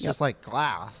there. It's Yep. just like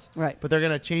glass. Right. But they're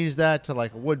going to change that to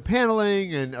like wood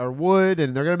paneling or wood,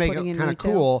 and they're going to make Putting it in kind of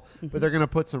retail. cool. But they're going to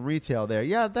put some retail there.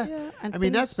 Yeah. And I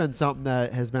mean, that's things- been something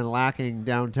that has been lacking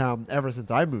downtown ever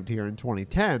since I moved here in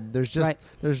 2010. Right.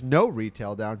 There's no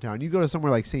retail downtown. You go to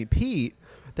somewhere like St. Pete.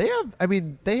 They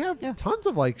have Yeah. tons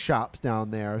of like shops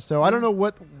down there. So I don't know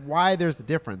why there's a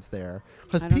difference there,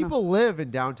 because I don't know. people live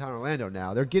in downtown Orlando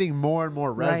now. They're getting more and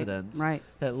more Right, residents right.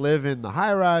 that live in the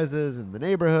high rises and the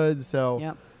neighborhoods. So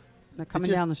Yep. They're coming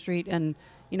just- down the street, and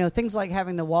things like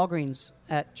having the Walgreens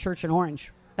at Church and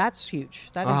Orange. That's huge.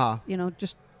 That Uh-huh.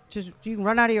 is, just you can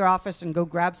run out of your office and go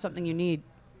grab something you need,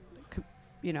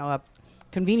 a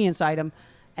convenience item,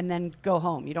 and then go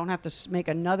home. You don't have to make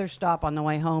another stop on the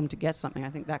way home to get something. I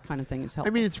think that kind of thing is I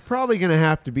helpful. mean, it's probably going to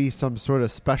have to be some sort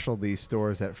of specialty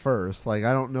stores at first. Like,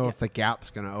 I don't know if the Gap's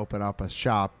going to open up a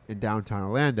shop in downtown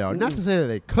Orlando. Not to say that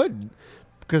they couldn't,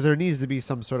 because there needs to be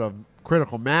some sort of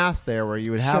critical mass there where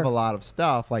you would have Sure. a lot of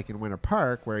stuff, like in Winter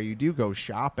Park, where you do go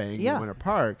shopping Yeah. in Winter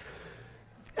Park.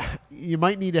 You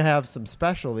might need to have some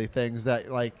specialty things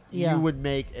that, like, Yeah. you would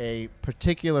make a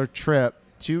particular trip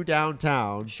to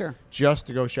downtown Sure. just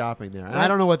to go shopping there. And I Right.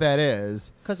 don't know what that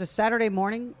is. Because a Saturday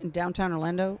morning in downtown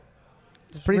Orlando,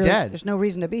 It's pretty dead. There's no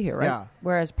reason to be here, right? Yeah.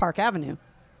 Whereas Park Avenue,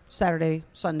 Saturday,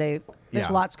 Sunday, there's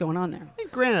Yeah. lots going on there.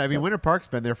 And granted, I mean, Winter Park's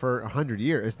been there for 100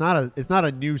 years. It's not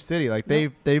a new city. Like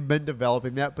they've been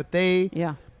developing that, but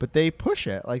they push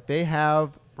it. Like they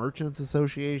have merchants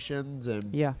associations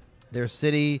and Yeah. their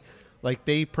city. Like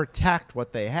they protect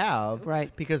what they have,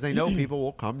 Right. Because they know people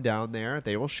will come down there.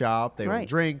 They will shop. They will Right.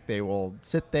 drink. They will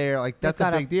sit there. Like They've that's a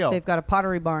got big deal. They've got a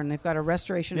Pottery Barn. They've got a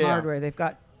Restoration Yeah. Hardware. They've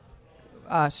got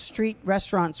street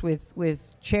restaurants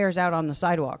with chairs out on the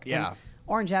sidewalk. Yeah. And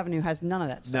Orange Avenue has none of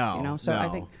that stuff. No, So I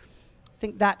no.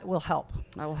 think that will help.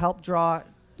 That will help draw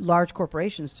large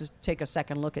corporations to take a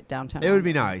second look at downtown. It would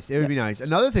be nice. It would Yeah. be nice.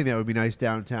 Another thing that would be nice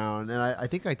downtown, and I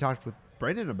think I talked with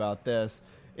Brendan about this,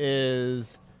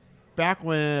 is back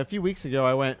when a few weeks ago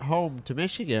I went home to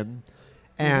Michigan,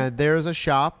 and there's a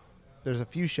shop. There's a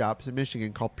few shops in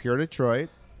Michigan called Pure Detroit.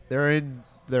 They're in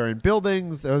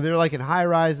buildings. They're like in high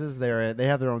rises. They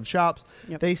have their own shops.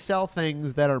 Yep. They sell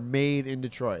things that are made in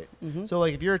Detroit. So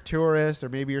like if you're a tourist or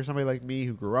maybe you're somebody like me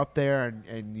who grew up there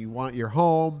and you want your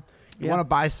home, you Yeah. want to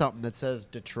buy something that says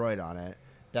Detroit on it.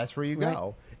 That's where you Right.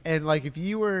 go. And like if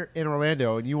you were in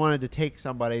Orlando and you wanted to take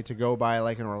somebody to go buy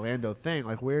like an Orlando thing,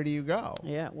 like where do you go?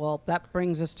 Yeah. Well, that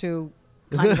brings us to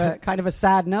kind of a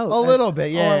sad note. A little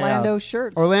bit, yeah, Orlando yeah.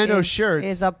 Shirts. Orlando Shirts.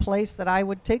 is a place that I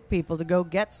would take people to go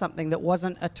get something that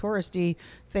wasn't a touristy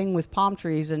thing with palm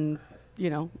trees and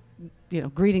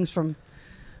greetings from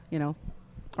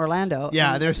Orlando.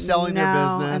 Yeah, And they're selling their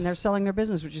now- business. and they're selling their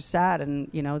business, which is sad. And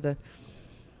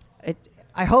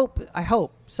I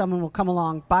hope someone will come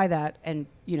along, buy that, and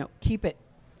keep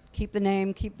the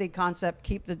name, keep the concept,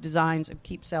 keep the designs, and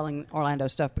keep selling Orlando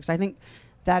stuff, because I think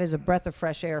that is a breath of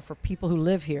fresh air for people who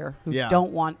live here who Yeah.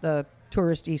 don't want the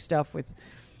touristy stuff with.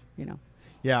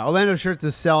 Yeah, Orlando Shirts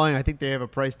is selling. I think they have a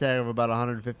price tag of about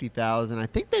 $150,000. I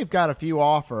think they've got a few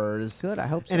offers. Good, I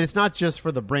hope so. And it's not just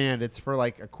for the brand; it's for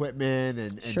like equipment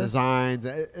and Sure. designs.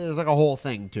 There's like a whole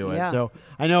thing to it. Yeah. So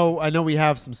I know we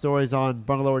have some stories on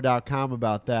bungalower.com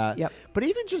about that. Yep. But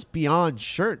even just beyond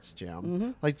shirts, Jim, Mm-hmm.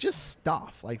 like just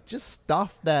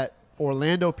stuff that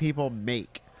Orlando people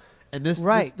make. And this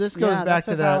Right. this goes Yeah, back that's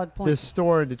to a valid that point. this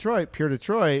store in Detroit, Pure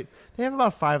Detroit. They have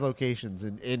about 5 locations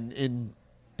in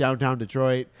downtown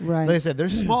Detroit. Right. Like I said, they're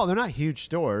small. They're not huge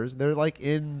stores. They're like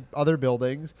in other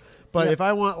buildings. But Yep. if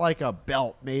I want like a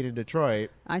belt made in Detroit,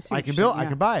 I see I what can you're build. saying, I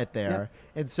can buy it there.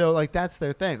 And so like that's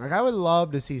their thing. Like I would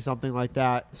love to see something like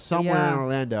that somewhere Yeah. in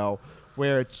Orlando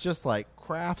where it's just like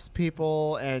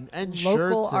craftspeople and shirts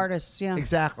Local and- artists, yeah.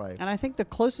 Exactly. And I think the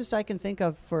closest I can think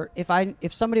of for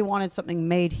if somebody wanted something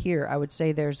made here, I would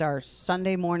say there's our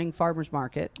Sunday morning farmers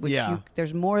market, which Yeah.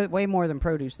 there's way more than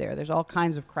produce there. There's all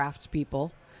kinds of craftspeople.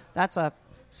 That's a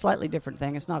slightly different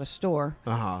thing. It's not a store.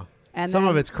 Uh-huh. And Some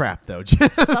then- of it's crap though.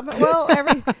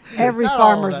 Every Not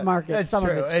all of farmer's it. market, It's some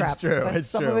true. of it's It's crap. true. But It's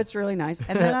some true. of it's really nice.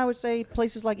 And then I would say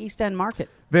places like East End Market.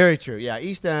 Very true. Yeah,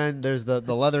 East End. There's the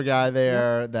leather guy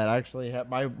there that actually had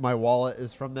my wallet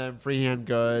is from them. Freehand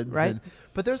Goods. Right.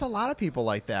 But there's a lot of people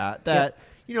like that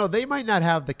they might not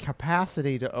have the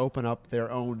capacity to open up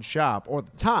their own shop or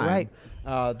the time.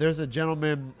 Right. There's a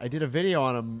gentleman. I did a video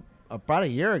on him about a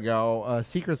year ago. A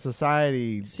Secret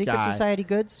Society guy. Society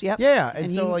Goods. Yep. Yeah, and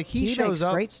so he shows makes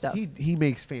up. great stuff. He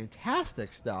makes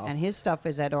fantastic stuff. And his stuff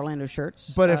is at Orlando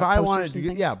Shirts. But if I posters wanted and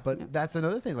to, things. that's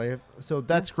another thing. Like, so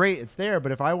that's great. It's there.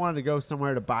 But if I wanted to go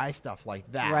somewhere to buy stuff like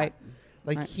that, Right.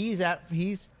 Like Right. he's.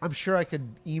 I'm sure I could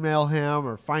email him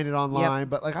or find it online,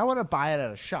 but like I want to buy it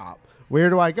at a shop. Where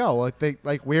do I go?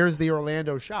 Like where's the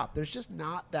Orlando shop? There's just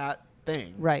not that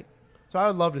thing. Right. So I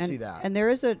would love to And, see that. and there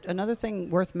is another thing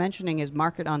worth mentioning is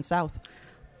Market on South.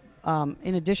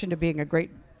 In addition to being a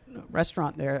great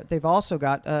restaurant there, they've also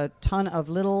got a ton of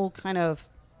little kind of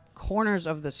corners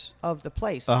of the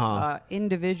place.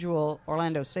 Individual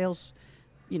Orlando sales.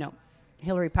 You know,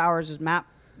 Hillary Powers' map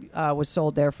was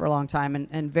sold there for a long time,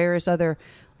 and various other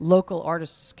local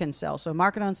artists can sell. So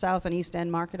Market on South and East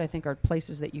End Market, I think, are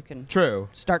places that you can True.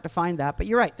 start to find that. But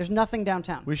you're right. There's nothing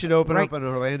downtown. We should open Right. up an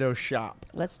Orlando shop.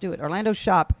 Let's do it. Orlando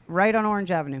shop right on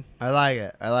Orange Avenue. I like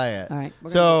it. All right.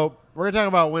 So we're gonna talk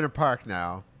about Winter Park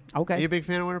now. Okay. Are you a big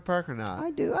fan of Winter Park or not?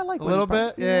 I do. I like A little Winter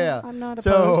Park. bit? Yeah. I'm not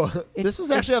So opposed. this was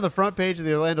actually on the front page of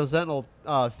the Orlando Sentinel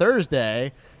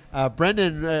Thursday.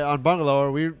 Brendan on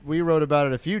Bungalow, we wrote about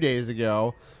it a few days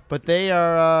ago, but they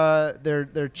are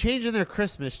they're changing their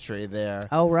Christmas tree there.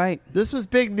 Oh, right. This was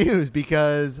big news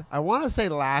because I want to say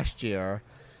last year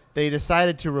they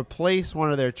decided to replace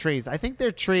one of their trees. I think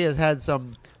their tree has had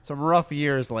some rough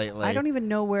years lately. I don't even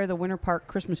know where the Winter Park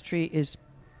Christmas tree is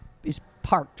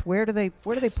parked. Where do they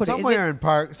put it? Somewhere in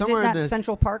park, somewhere is it in that the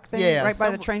Central Park thing, Yeah, right by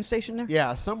the some- train station there?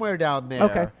 Yeah, somewhere down there.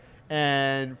 Okay.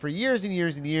 And for years and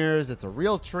years and years, it's a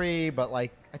real tree, but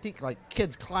like I think like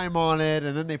kids climb on it,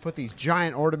 and then they put these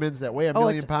giant ornaments that weigh a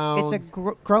million pounds. It's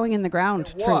a growing in the ground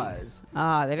It tree. was. They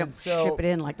don't And so- ship it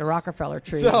in like the Rockefeller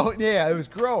tree. So yeah, it was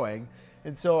growing,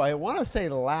 and so I want to say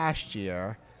last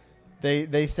year,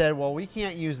 they said, well, we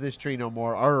can't use this tree no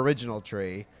more, our original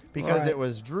tree, because Right. it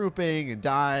was drooping and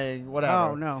dying,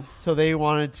 whatever. Oh, no. So they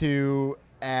wanted to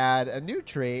add a new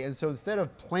tree, and so instead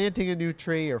of planting a new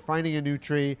tree or finding a new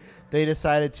tree, they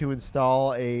decided to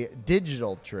install a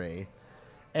digital tree.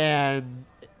 And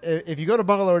if you go to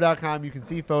bungalow.com, you can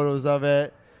see photos of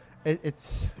it.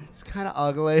 It's kind of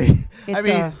ugly.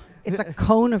 It's a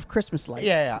cone of Christmas lights.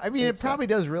 Yeah. I mean, it It's probably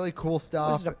does really cool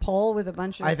stuff. Was it a pole with a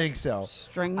bunch of I think so.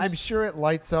 strings? I'm sure it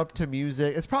lights up to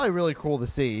music. It's probably really cool to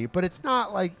see, but it's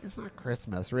not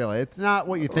Christmas, really. It's not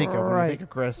what you think of when you Right. think of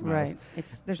Christmas.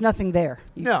 Right. There's nothing there.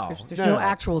 No, There's no, no no.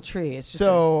 actual tree. It's just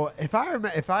So if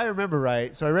I remember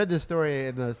right, so I read this story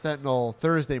in the Sentinel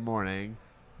Thursday morning.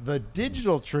 The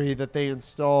digital tree that they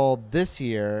installed this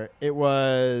year, it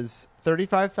was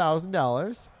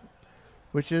 $35,000,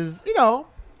 which is,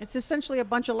 it's essentially a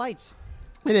bunch of lights.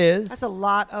 it is. That's a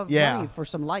lot of Yeah. money for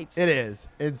some lights. It is.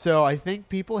 And so I think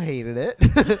people hated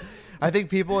it. I think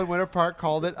people in Winter Park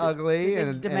called it ugly. Did they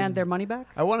and demand their money back?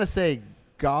 I want to say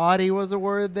gaudy was a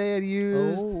word they had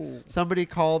used. Oh. Somebody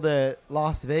called it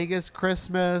Las Vegas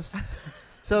Christmas.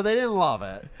 So they didn't love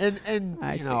it. And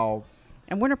I you see. know,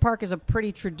 And Winter Park is a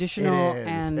pretty traditional It is.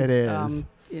 and It is.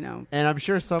 And I'm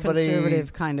sure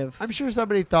conservative kind of. I'm sure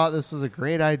somebody thought this was a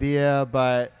great idea,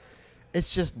 but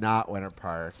it's just not Winter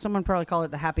Park. Someone probably called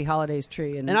it the Happy Holidays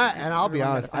tree. And I'll be everyone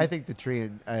honest, got I think the tree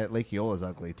at Lake Eola is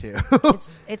ugly too.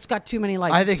 it's got too many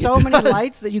lights. I think so it many does.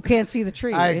 lights that you can't see the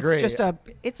tree. I agree.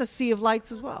 It's a sea of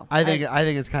lights as well. I think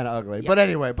it's kind of ugly. Yeah. but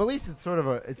anyway, but at least it's sort of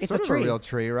a It's sort a of tree. a real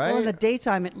tree, right? Well, in the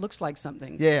daytime, it looks like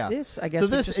something. Yeah. This, I guess. So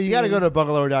would this just you got to be- go to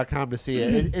bungalow.com to see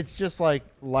it. It's just like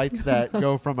lights that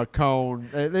go from a cone.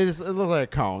 It looks like a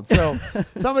cone. So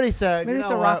somebody said, Maybe you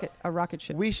it's know what? a rocket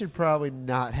ship. We should probably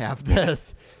not have this.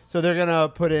 So they're gonna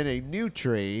put in a new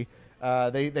tree.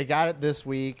 They got it this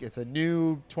week. It's a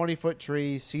new 20-foot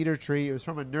tree, cedar tree. It was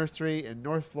from a nursery in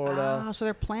North Florida. So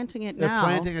they're planting it They're now.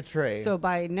 planting a tree. So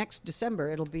by next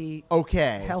December, it'll be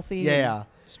okay, healthy yeah, and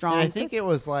strong. And I think it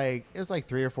was like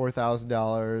 $3,000 or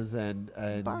 $4,000,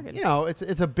 and Bargain.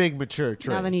 it's a big mature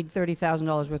tree. now they need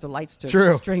 $30,000 worth of lights to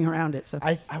True. string around it. So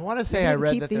I want to say Maybe I you can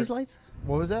read keep that these they're- lights.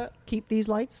 What was that? Keep these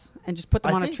lights and just put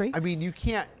them on a tree. I mean, you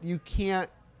can't.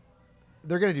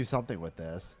 They're going to do something with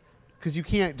this because you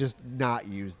can't just not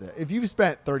use that. If you've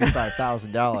spent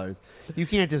 $35,000, you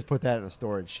can't just put that in a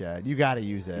storage shed. You got to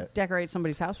use it. Decorate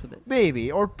somebody's house with it.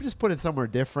 Maybe, or just put it somewhere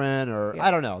different, or Yeah.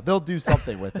 I don't know. They'll do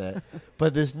something with it.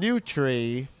 But this new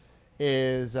tree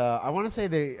is. I want to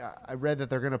say I read that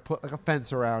they're going to put like a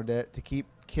fence around it to keep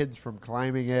kids from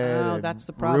climbing it. Oh, and that's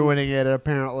the problem. ruining it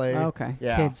apparently. Okay,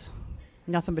 Yeah. kids,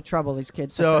 nothing but trouble. These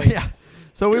kids. So That's right. yeah,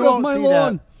 so we Get off won't my see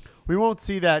lawn. that. We won't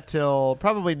see that till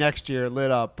probably next year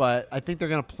lit up, but I think they're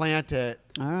going to plant it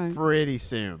All right. pretty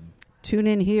soon. Tune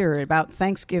in here about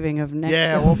Thanksgiving of next.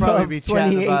 Yeah, we'll probably of be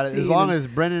chatting about it as 2018. long as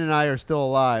Brendan and I are still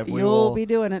alive. You'll be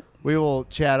doing it. we will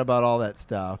chat about all that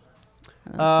stuff.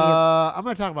 I'm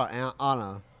going to talk about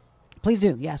Anna. Please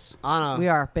do. Yes, Anna, we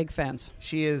are big fans.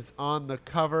 she is on the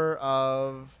cover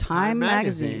of Time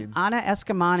magazine. Anna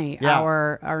Escamani, Yeah.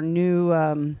 our new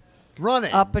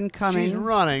running. up and coming. She's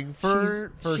running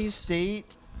for She's-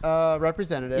 state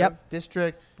representative. Yep.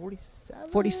 District 47.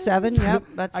 47. Yep,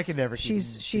 that's. I can never keep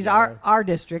them She's together. our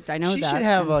district. I know She that. should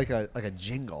have And- like a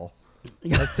jingle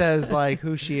that says like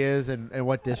who she is and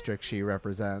what district she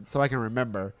represents, so I can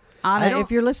remember. I Anna, don't-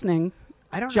 if you're listening,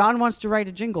 I don't. John wants to write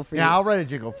a jingle for you. Yeah, I'll write a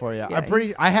jingle for you. Yeah, I'm pretty.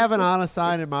 he's- I have he's an good. Anna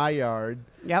sign in my yard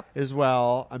Yep. as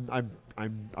well.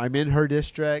 I'm in her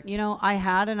district. You know, I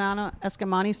had an Anna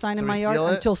Escamani sign in my Somebody yard steal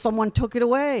it? until someone took it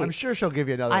away. I'm sure she'll give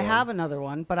you another. I one. have another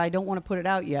one, but I don't want to put it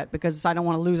out yet because I don't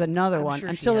want to lose another I'm one sure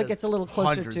she until has it gets a little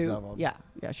closer hundreds to. of 'em.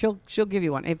 Yeah. She'll give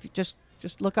you one. If you just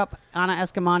look up Anna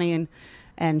Escamani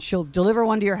and she'll deliver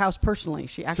one to your house personally.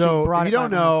 She actually So brought if it. you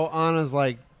don't by know, Anna's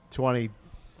like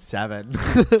 27.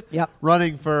 Yep.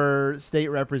 Running for state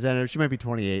representative. She might be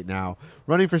 28 now.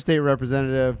 Running for state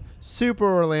representative. Super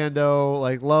Orlando,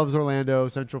 like loves Orlando,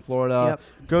 Central Florida.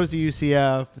 Yep. Goes to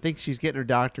UCF. I think she's getting her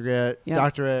doctorate.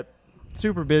 Yep.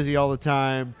 Super busy all the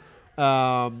time.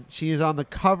 She is on the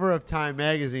cover of Time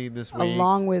magazine this week,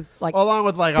 along with like along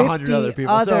with like 100 50 other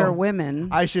people. other So women.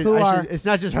 I should. who I are, should. It's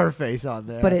not just her face on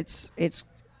there, but it's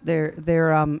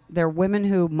they're women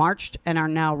who marched and are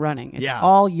now running. It's Yeah.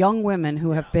 all young women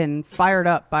who have been fired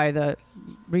up by the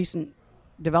recent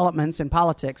developments in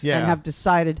politics Yeah. and have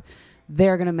decided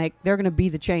they're gonna be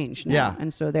the change now. Yeah.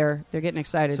 And so they're getting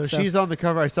excited. So she's on the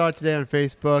cover. I saw it today on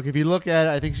Facebook. If you look at it,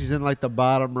 I think she's in like the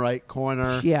bottom right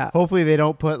corner. Yeah. Hopefully they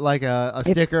don't put like a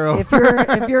sticker over.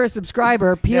 if you're a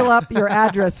subscriber, peel Yeah. up your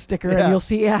address sticker Yeah. and you'll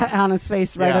see Anna's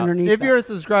face right Yeah. underneath. If that. you're a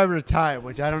subscriber to Time,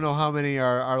 which I don't know how many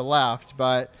are left,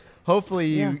 but hopefully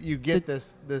Yeah. you get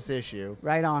this issue.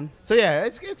 right on. So yeah,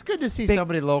 it's good to see Big-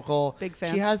 somebody local. big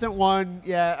fans. She hasn't won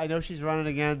yet. I know she's running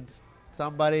against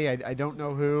somebody. I don't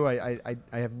know who. I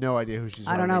have no idea who she's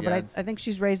I don't running know, but against. I think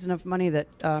she's raised enough money that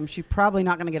she's probably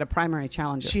not going to get a primary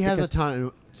challenger. She has a because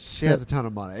ton. She So- has a ton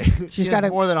of money. She's she got has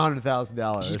a- more than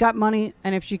 $100,000. She's got money,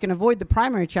 and if she can avoid the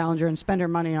primary challenger and spend her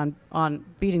money on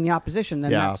beating the opposition,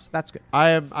 then Yeah. that's good.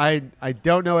 I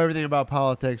don't know everything about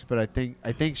politics, but I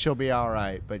think she'll be all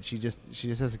right. But she just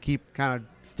has to keep kind of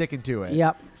sticking to it.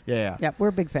 Yep, Yeah. yep.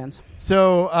 We're big fans.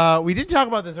 So we did talk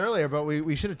about this earlier, but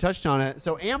we should have touched on it.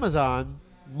 So Amazon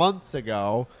months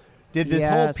ago did this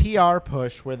Yes. whole PR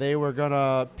push where they were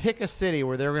gonna pick a city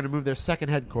where they were gonna move their second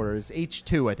headquarters,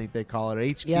 H2, I think they call it,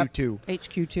 HQ2.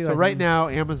 HQ2. So I right think. now,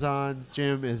 Amazon,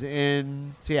 Jim, is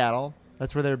in Seattle.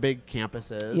 That's where their big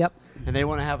campus is. Yep. And they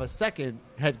want to have a second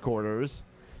headquarters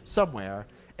somewhere.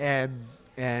 And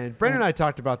Brandon and I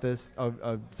talked about this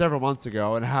several months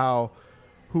ago, and how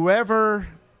whoever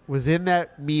was in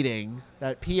that meeting,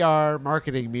 that PR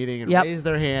marketing meeting, and Yep. raised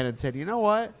their hand and said, you know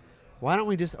what? Why don't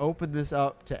we just open this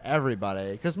up to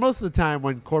everybody? Because most of the time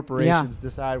when corporations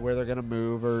decide where they're going to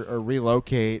move or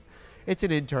relocate, it's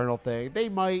an internal thing. They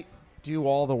might do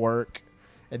all the work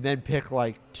and then pick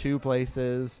like two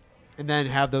places and then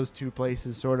have those two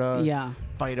places sort of Yeah.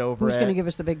 fight over Who's it. going to give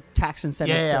us the big tax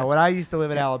incentive? Yeah, to- when I used to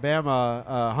live in Alabama,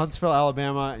 Huntsville,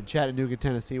 Alabama, and Chattanooga,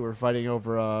 Tennessee were fighting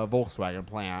over a Volkswagen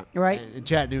plant. Right. And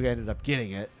Chattanooga ended up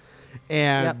getting it.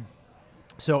 And Yep.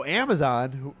 so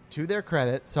Amazon, to their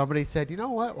credit, somebody said, you know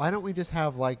what? Why don't we just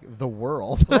have like the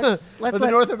world, Let's for the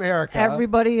let North America,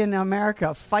 Everybody in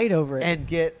America fight over it. and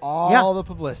get all the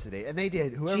publicity? And they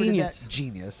did. Whoever Genius. did that,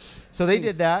 genius. So they Jeez.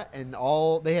 did that, and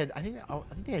all they had, I think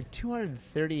they had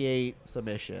 238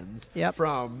 submissions Yep.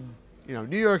 from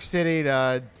New York City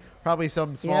to probably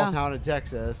some small Yeah. town in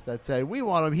Texas that said we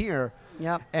want them here.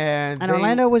 Yep. And And they-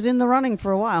 Orlando was in the running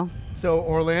for a while. So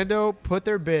Orlando put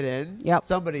their bid in. Yep.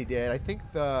 Somebody did. I think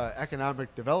the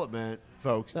economic development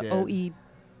folks The did.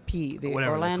 OEP, the Whatever they're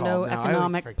Orlando called now. I always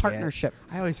Economic forget. Partnership.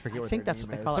 I always forget I what think their that's name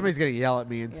what they is. call it. Somebody's going to yell at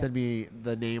me and Yeah. send me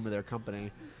the name of their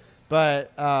company.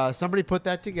 But somebody put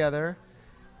that together.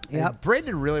 And Yep.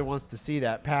 Brendan really wants to see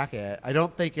that packet. I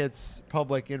don't think it's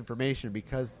public information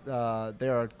because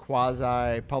they're a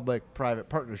quasi-public-private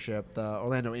partnership, the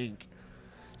Orlando Inc.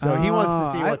 So he wants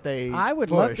to see what they I would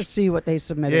love to pushed. see what they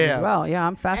submitted Yeah. as well. Yeah,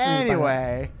 I'm fascinated.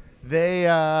 by that.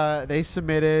 Anyway, they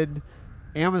submitted.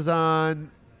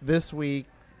 Amazon this week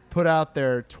put out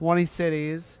their 20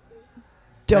 cities.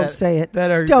 Don't that- say it. That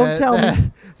are Don't tell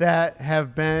me. that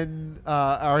have been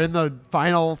are in the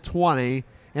final 20,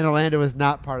 and Orlando is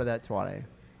not part of that 20.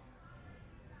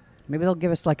 Maybe they'll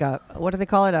give us like a, what do they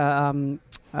call it?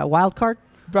 A wild card?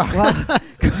 Well,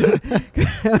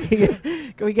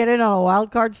 can we get in on a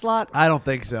wild card slot? I don't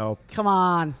think so. Come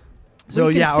on. So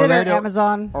yeah, Reconsider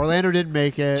Amazon. Orlando didn't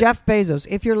make it. Jeff Bezos,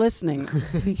 if you're listening,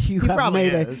 you have probably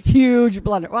made is. a huge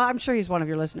blunder. Well, I'm sure he's one of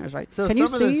your listeners, right? So Can some you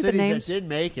of the see cities the names? that did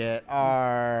make it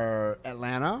are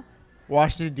Atlanta,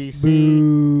 Washington D.C.,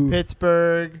 Boo.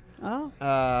 Pittsburgh,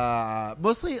 Oh.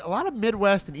 Mostly a lot of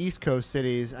Midwest and East Coast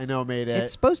cities I know made it.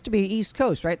 It's supposed to be East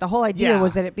Coast, right? The whole idea Yeah.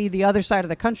 was that it be the other side of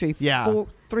the country, Yeah.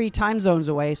 3 time zones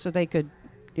away, so they could,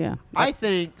 yeah. I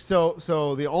think so.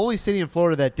 So the only city in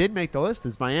Florida that did make the list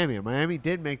is Miami. Miami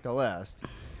did make the list,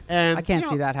 and I can't you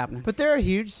know, see that happening. But they're a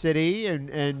huge city,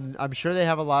 and I'm sure they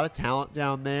have a lot of talent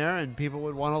down there, and people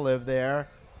would want to live there.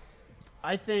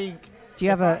 I think. Do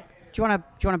you want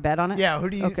to bet on it? Yeah. Who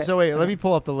do you? Okay. So wait, let me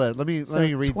pull up the list. Let me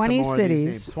read 20 some more cities. of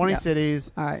these names. 20 Yeah.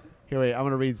 cities. All right. Here, wait. I'm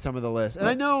going to read some of the list, and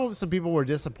I know some people were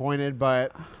disappointed,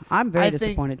 but I'm very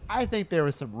disappointed. I think there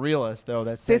was some realists though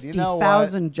that said, you know what?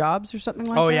 50,000 jobs or something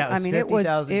like Oh, that. yeah, it was I mean, it was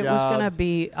 50,000 going to jobs.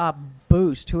 be a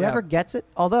boost. Whoever Yeah. gets it,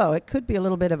 although it could be a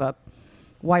little bit of a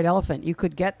white elephant. You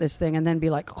could get this thing and then be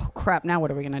like, oh crap! Now what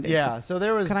are we going to do? Yeah. So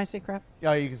there was. Can I say crap?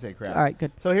 Oh, you can say crap. All right,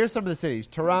 good. So here's some of the cities: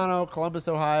 Toronto, Columbus,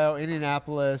 Ohio,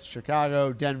 Indianapolis,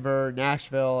 Chicago, Denver,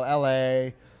 Nashville,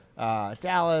 L.A.,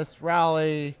 Dallas,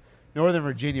 Raleigh, Northern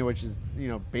Virginia, which is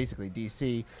basically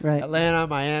D.C., Right. Atlanta,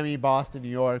 Miami, Boston, New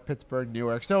York, Pittsburgh,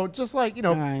 Newark. So just like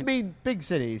All right. main big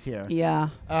cities here. Yeah.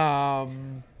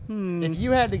 If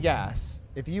you had to guess,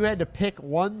 if you had to pick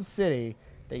one city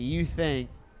that you think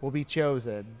will be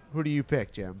chosen, who do you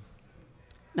pick, Jim?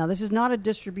 Now this is not a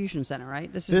distribution center,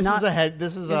 right? This is This not. is a head.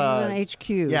 This is an HQ.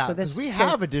 Yeah, so because this we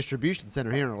have a distribution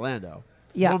center here in Orlando.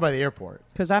 Yeah. One by the airport.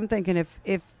 Because I'm thinking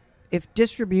if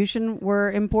distribution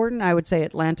were important, I would say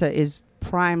Atlanta is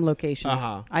prime location.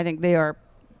 Uh-huh. I think they are.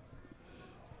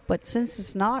 But since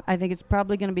it's not, I think it's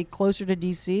probably going to be closer to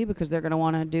DC because they're going to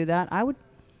want to do that. I would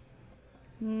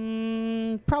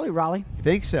probably Raleigh. You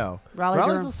think so? Raleigh,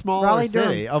 Raleigh's Durham. a smaller Raleigh,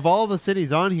 city. Durham. Of all the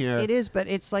cities on here, It is, but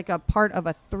it's like a part of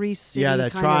a 3-city Yeah,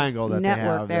 that kind triangle of that they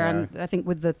network have there. there. And I think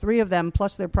with the 3 of them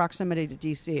plus their proximity to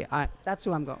DC, that's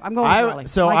who I'm going. I'm going with Raleigh.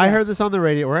 So My I guess. heard this on the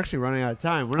radio. We're actually running out of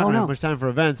time. We're not Oh, going to no. have much time for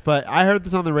events, but I heard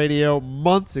this on the radio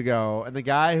months ago, and the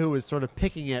guy who was sort of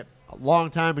picking it a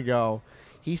long time ago,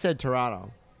 he said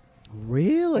Toronto.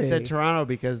 Really? He said Toronto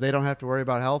because they don't have to worry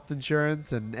about health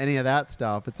insurance and any of that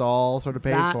stuff. It's all sort of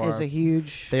paid That for. is a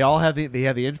huge. They all have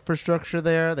the infrastructure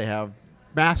there. They have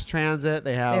mass transit.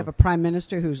 They They have have a prime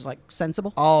minister who's like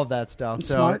sensible. all of that stuff. And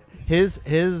So smart.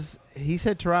 he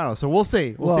said Toronto. So we'll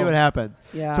see. We'll see Whoa. what happens.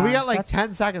 Yeah, So we got like that's-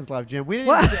 10 seconds left, Jim. We didn't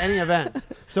What? even do any events.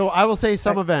 So I will say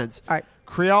some All right. events. All right.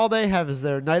 Creole Day has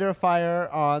their Night of Fire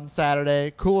on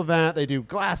Saturday. Cool event. They do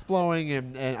glass blowing,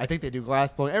 and I think they do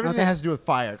glass blowing. Everything Okay. that has to do with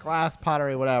fire. Glass,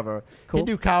 pottery, whatever. Cool.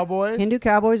 Hindu Cowboys. Hindu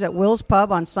Cowboys at Will's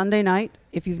Pub on Sunday night.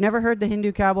 If you've never heard the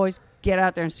Hindu Cowboys, get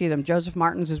out there and see them. Joseph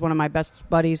Martins is one of my best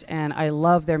buddies, and I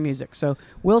love their music. So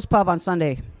Will's Pub on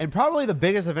Sunday. And probably the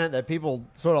biggest event that people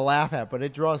sort of laugh at, but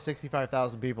it draws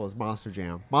 65,000 people, is Monster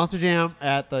Jam. Monster Jam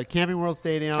at the Camping World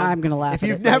Stadium. I'm gonna laugh If at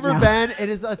you've it right never now. been, it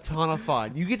is a ton of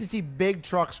fun. You get to see big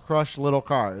trucks crush little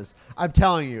cars. I'm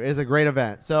telling you, it is a great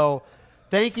event. So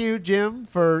thank you, Jim,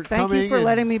 for Thank coming. you for and-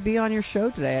 letting me be on your show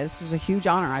today. This is a huge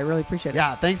honor. I really appreciate it.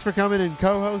 Yeah, thanks for coming and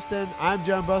co-hosting. I'm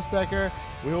John Busdecker.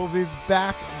 We will be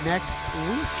back next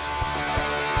week.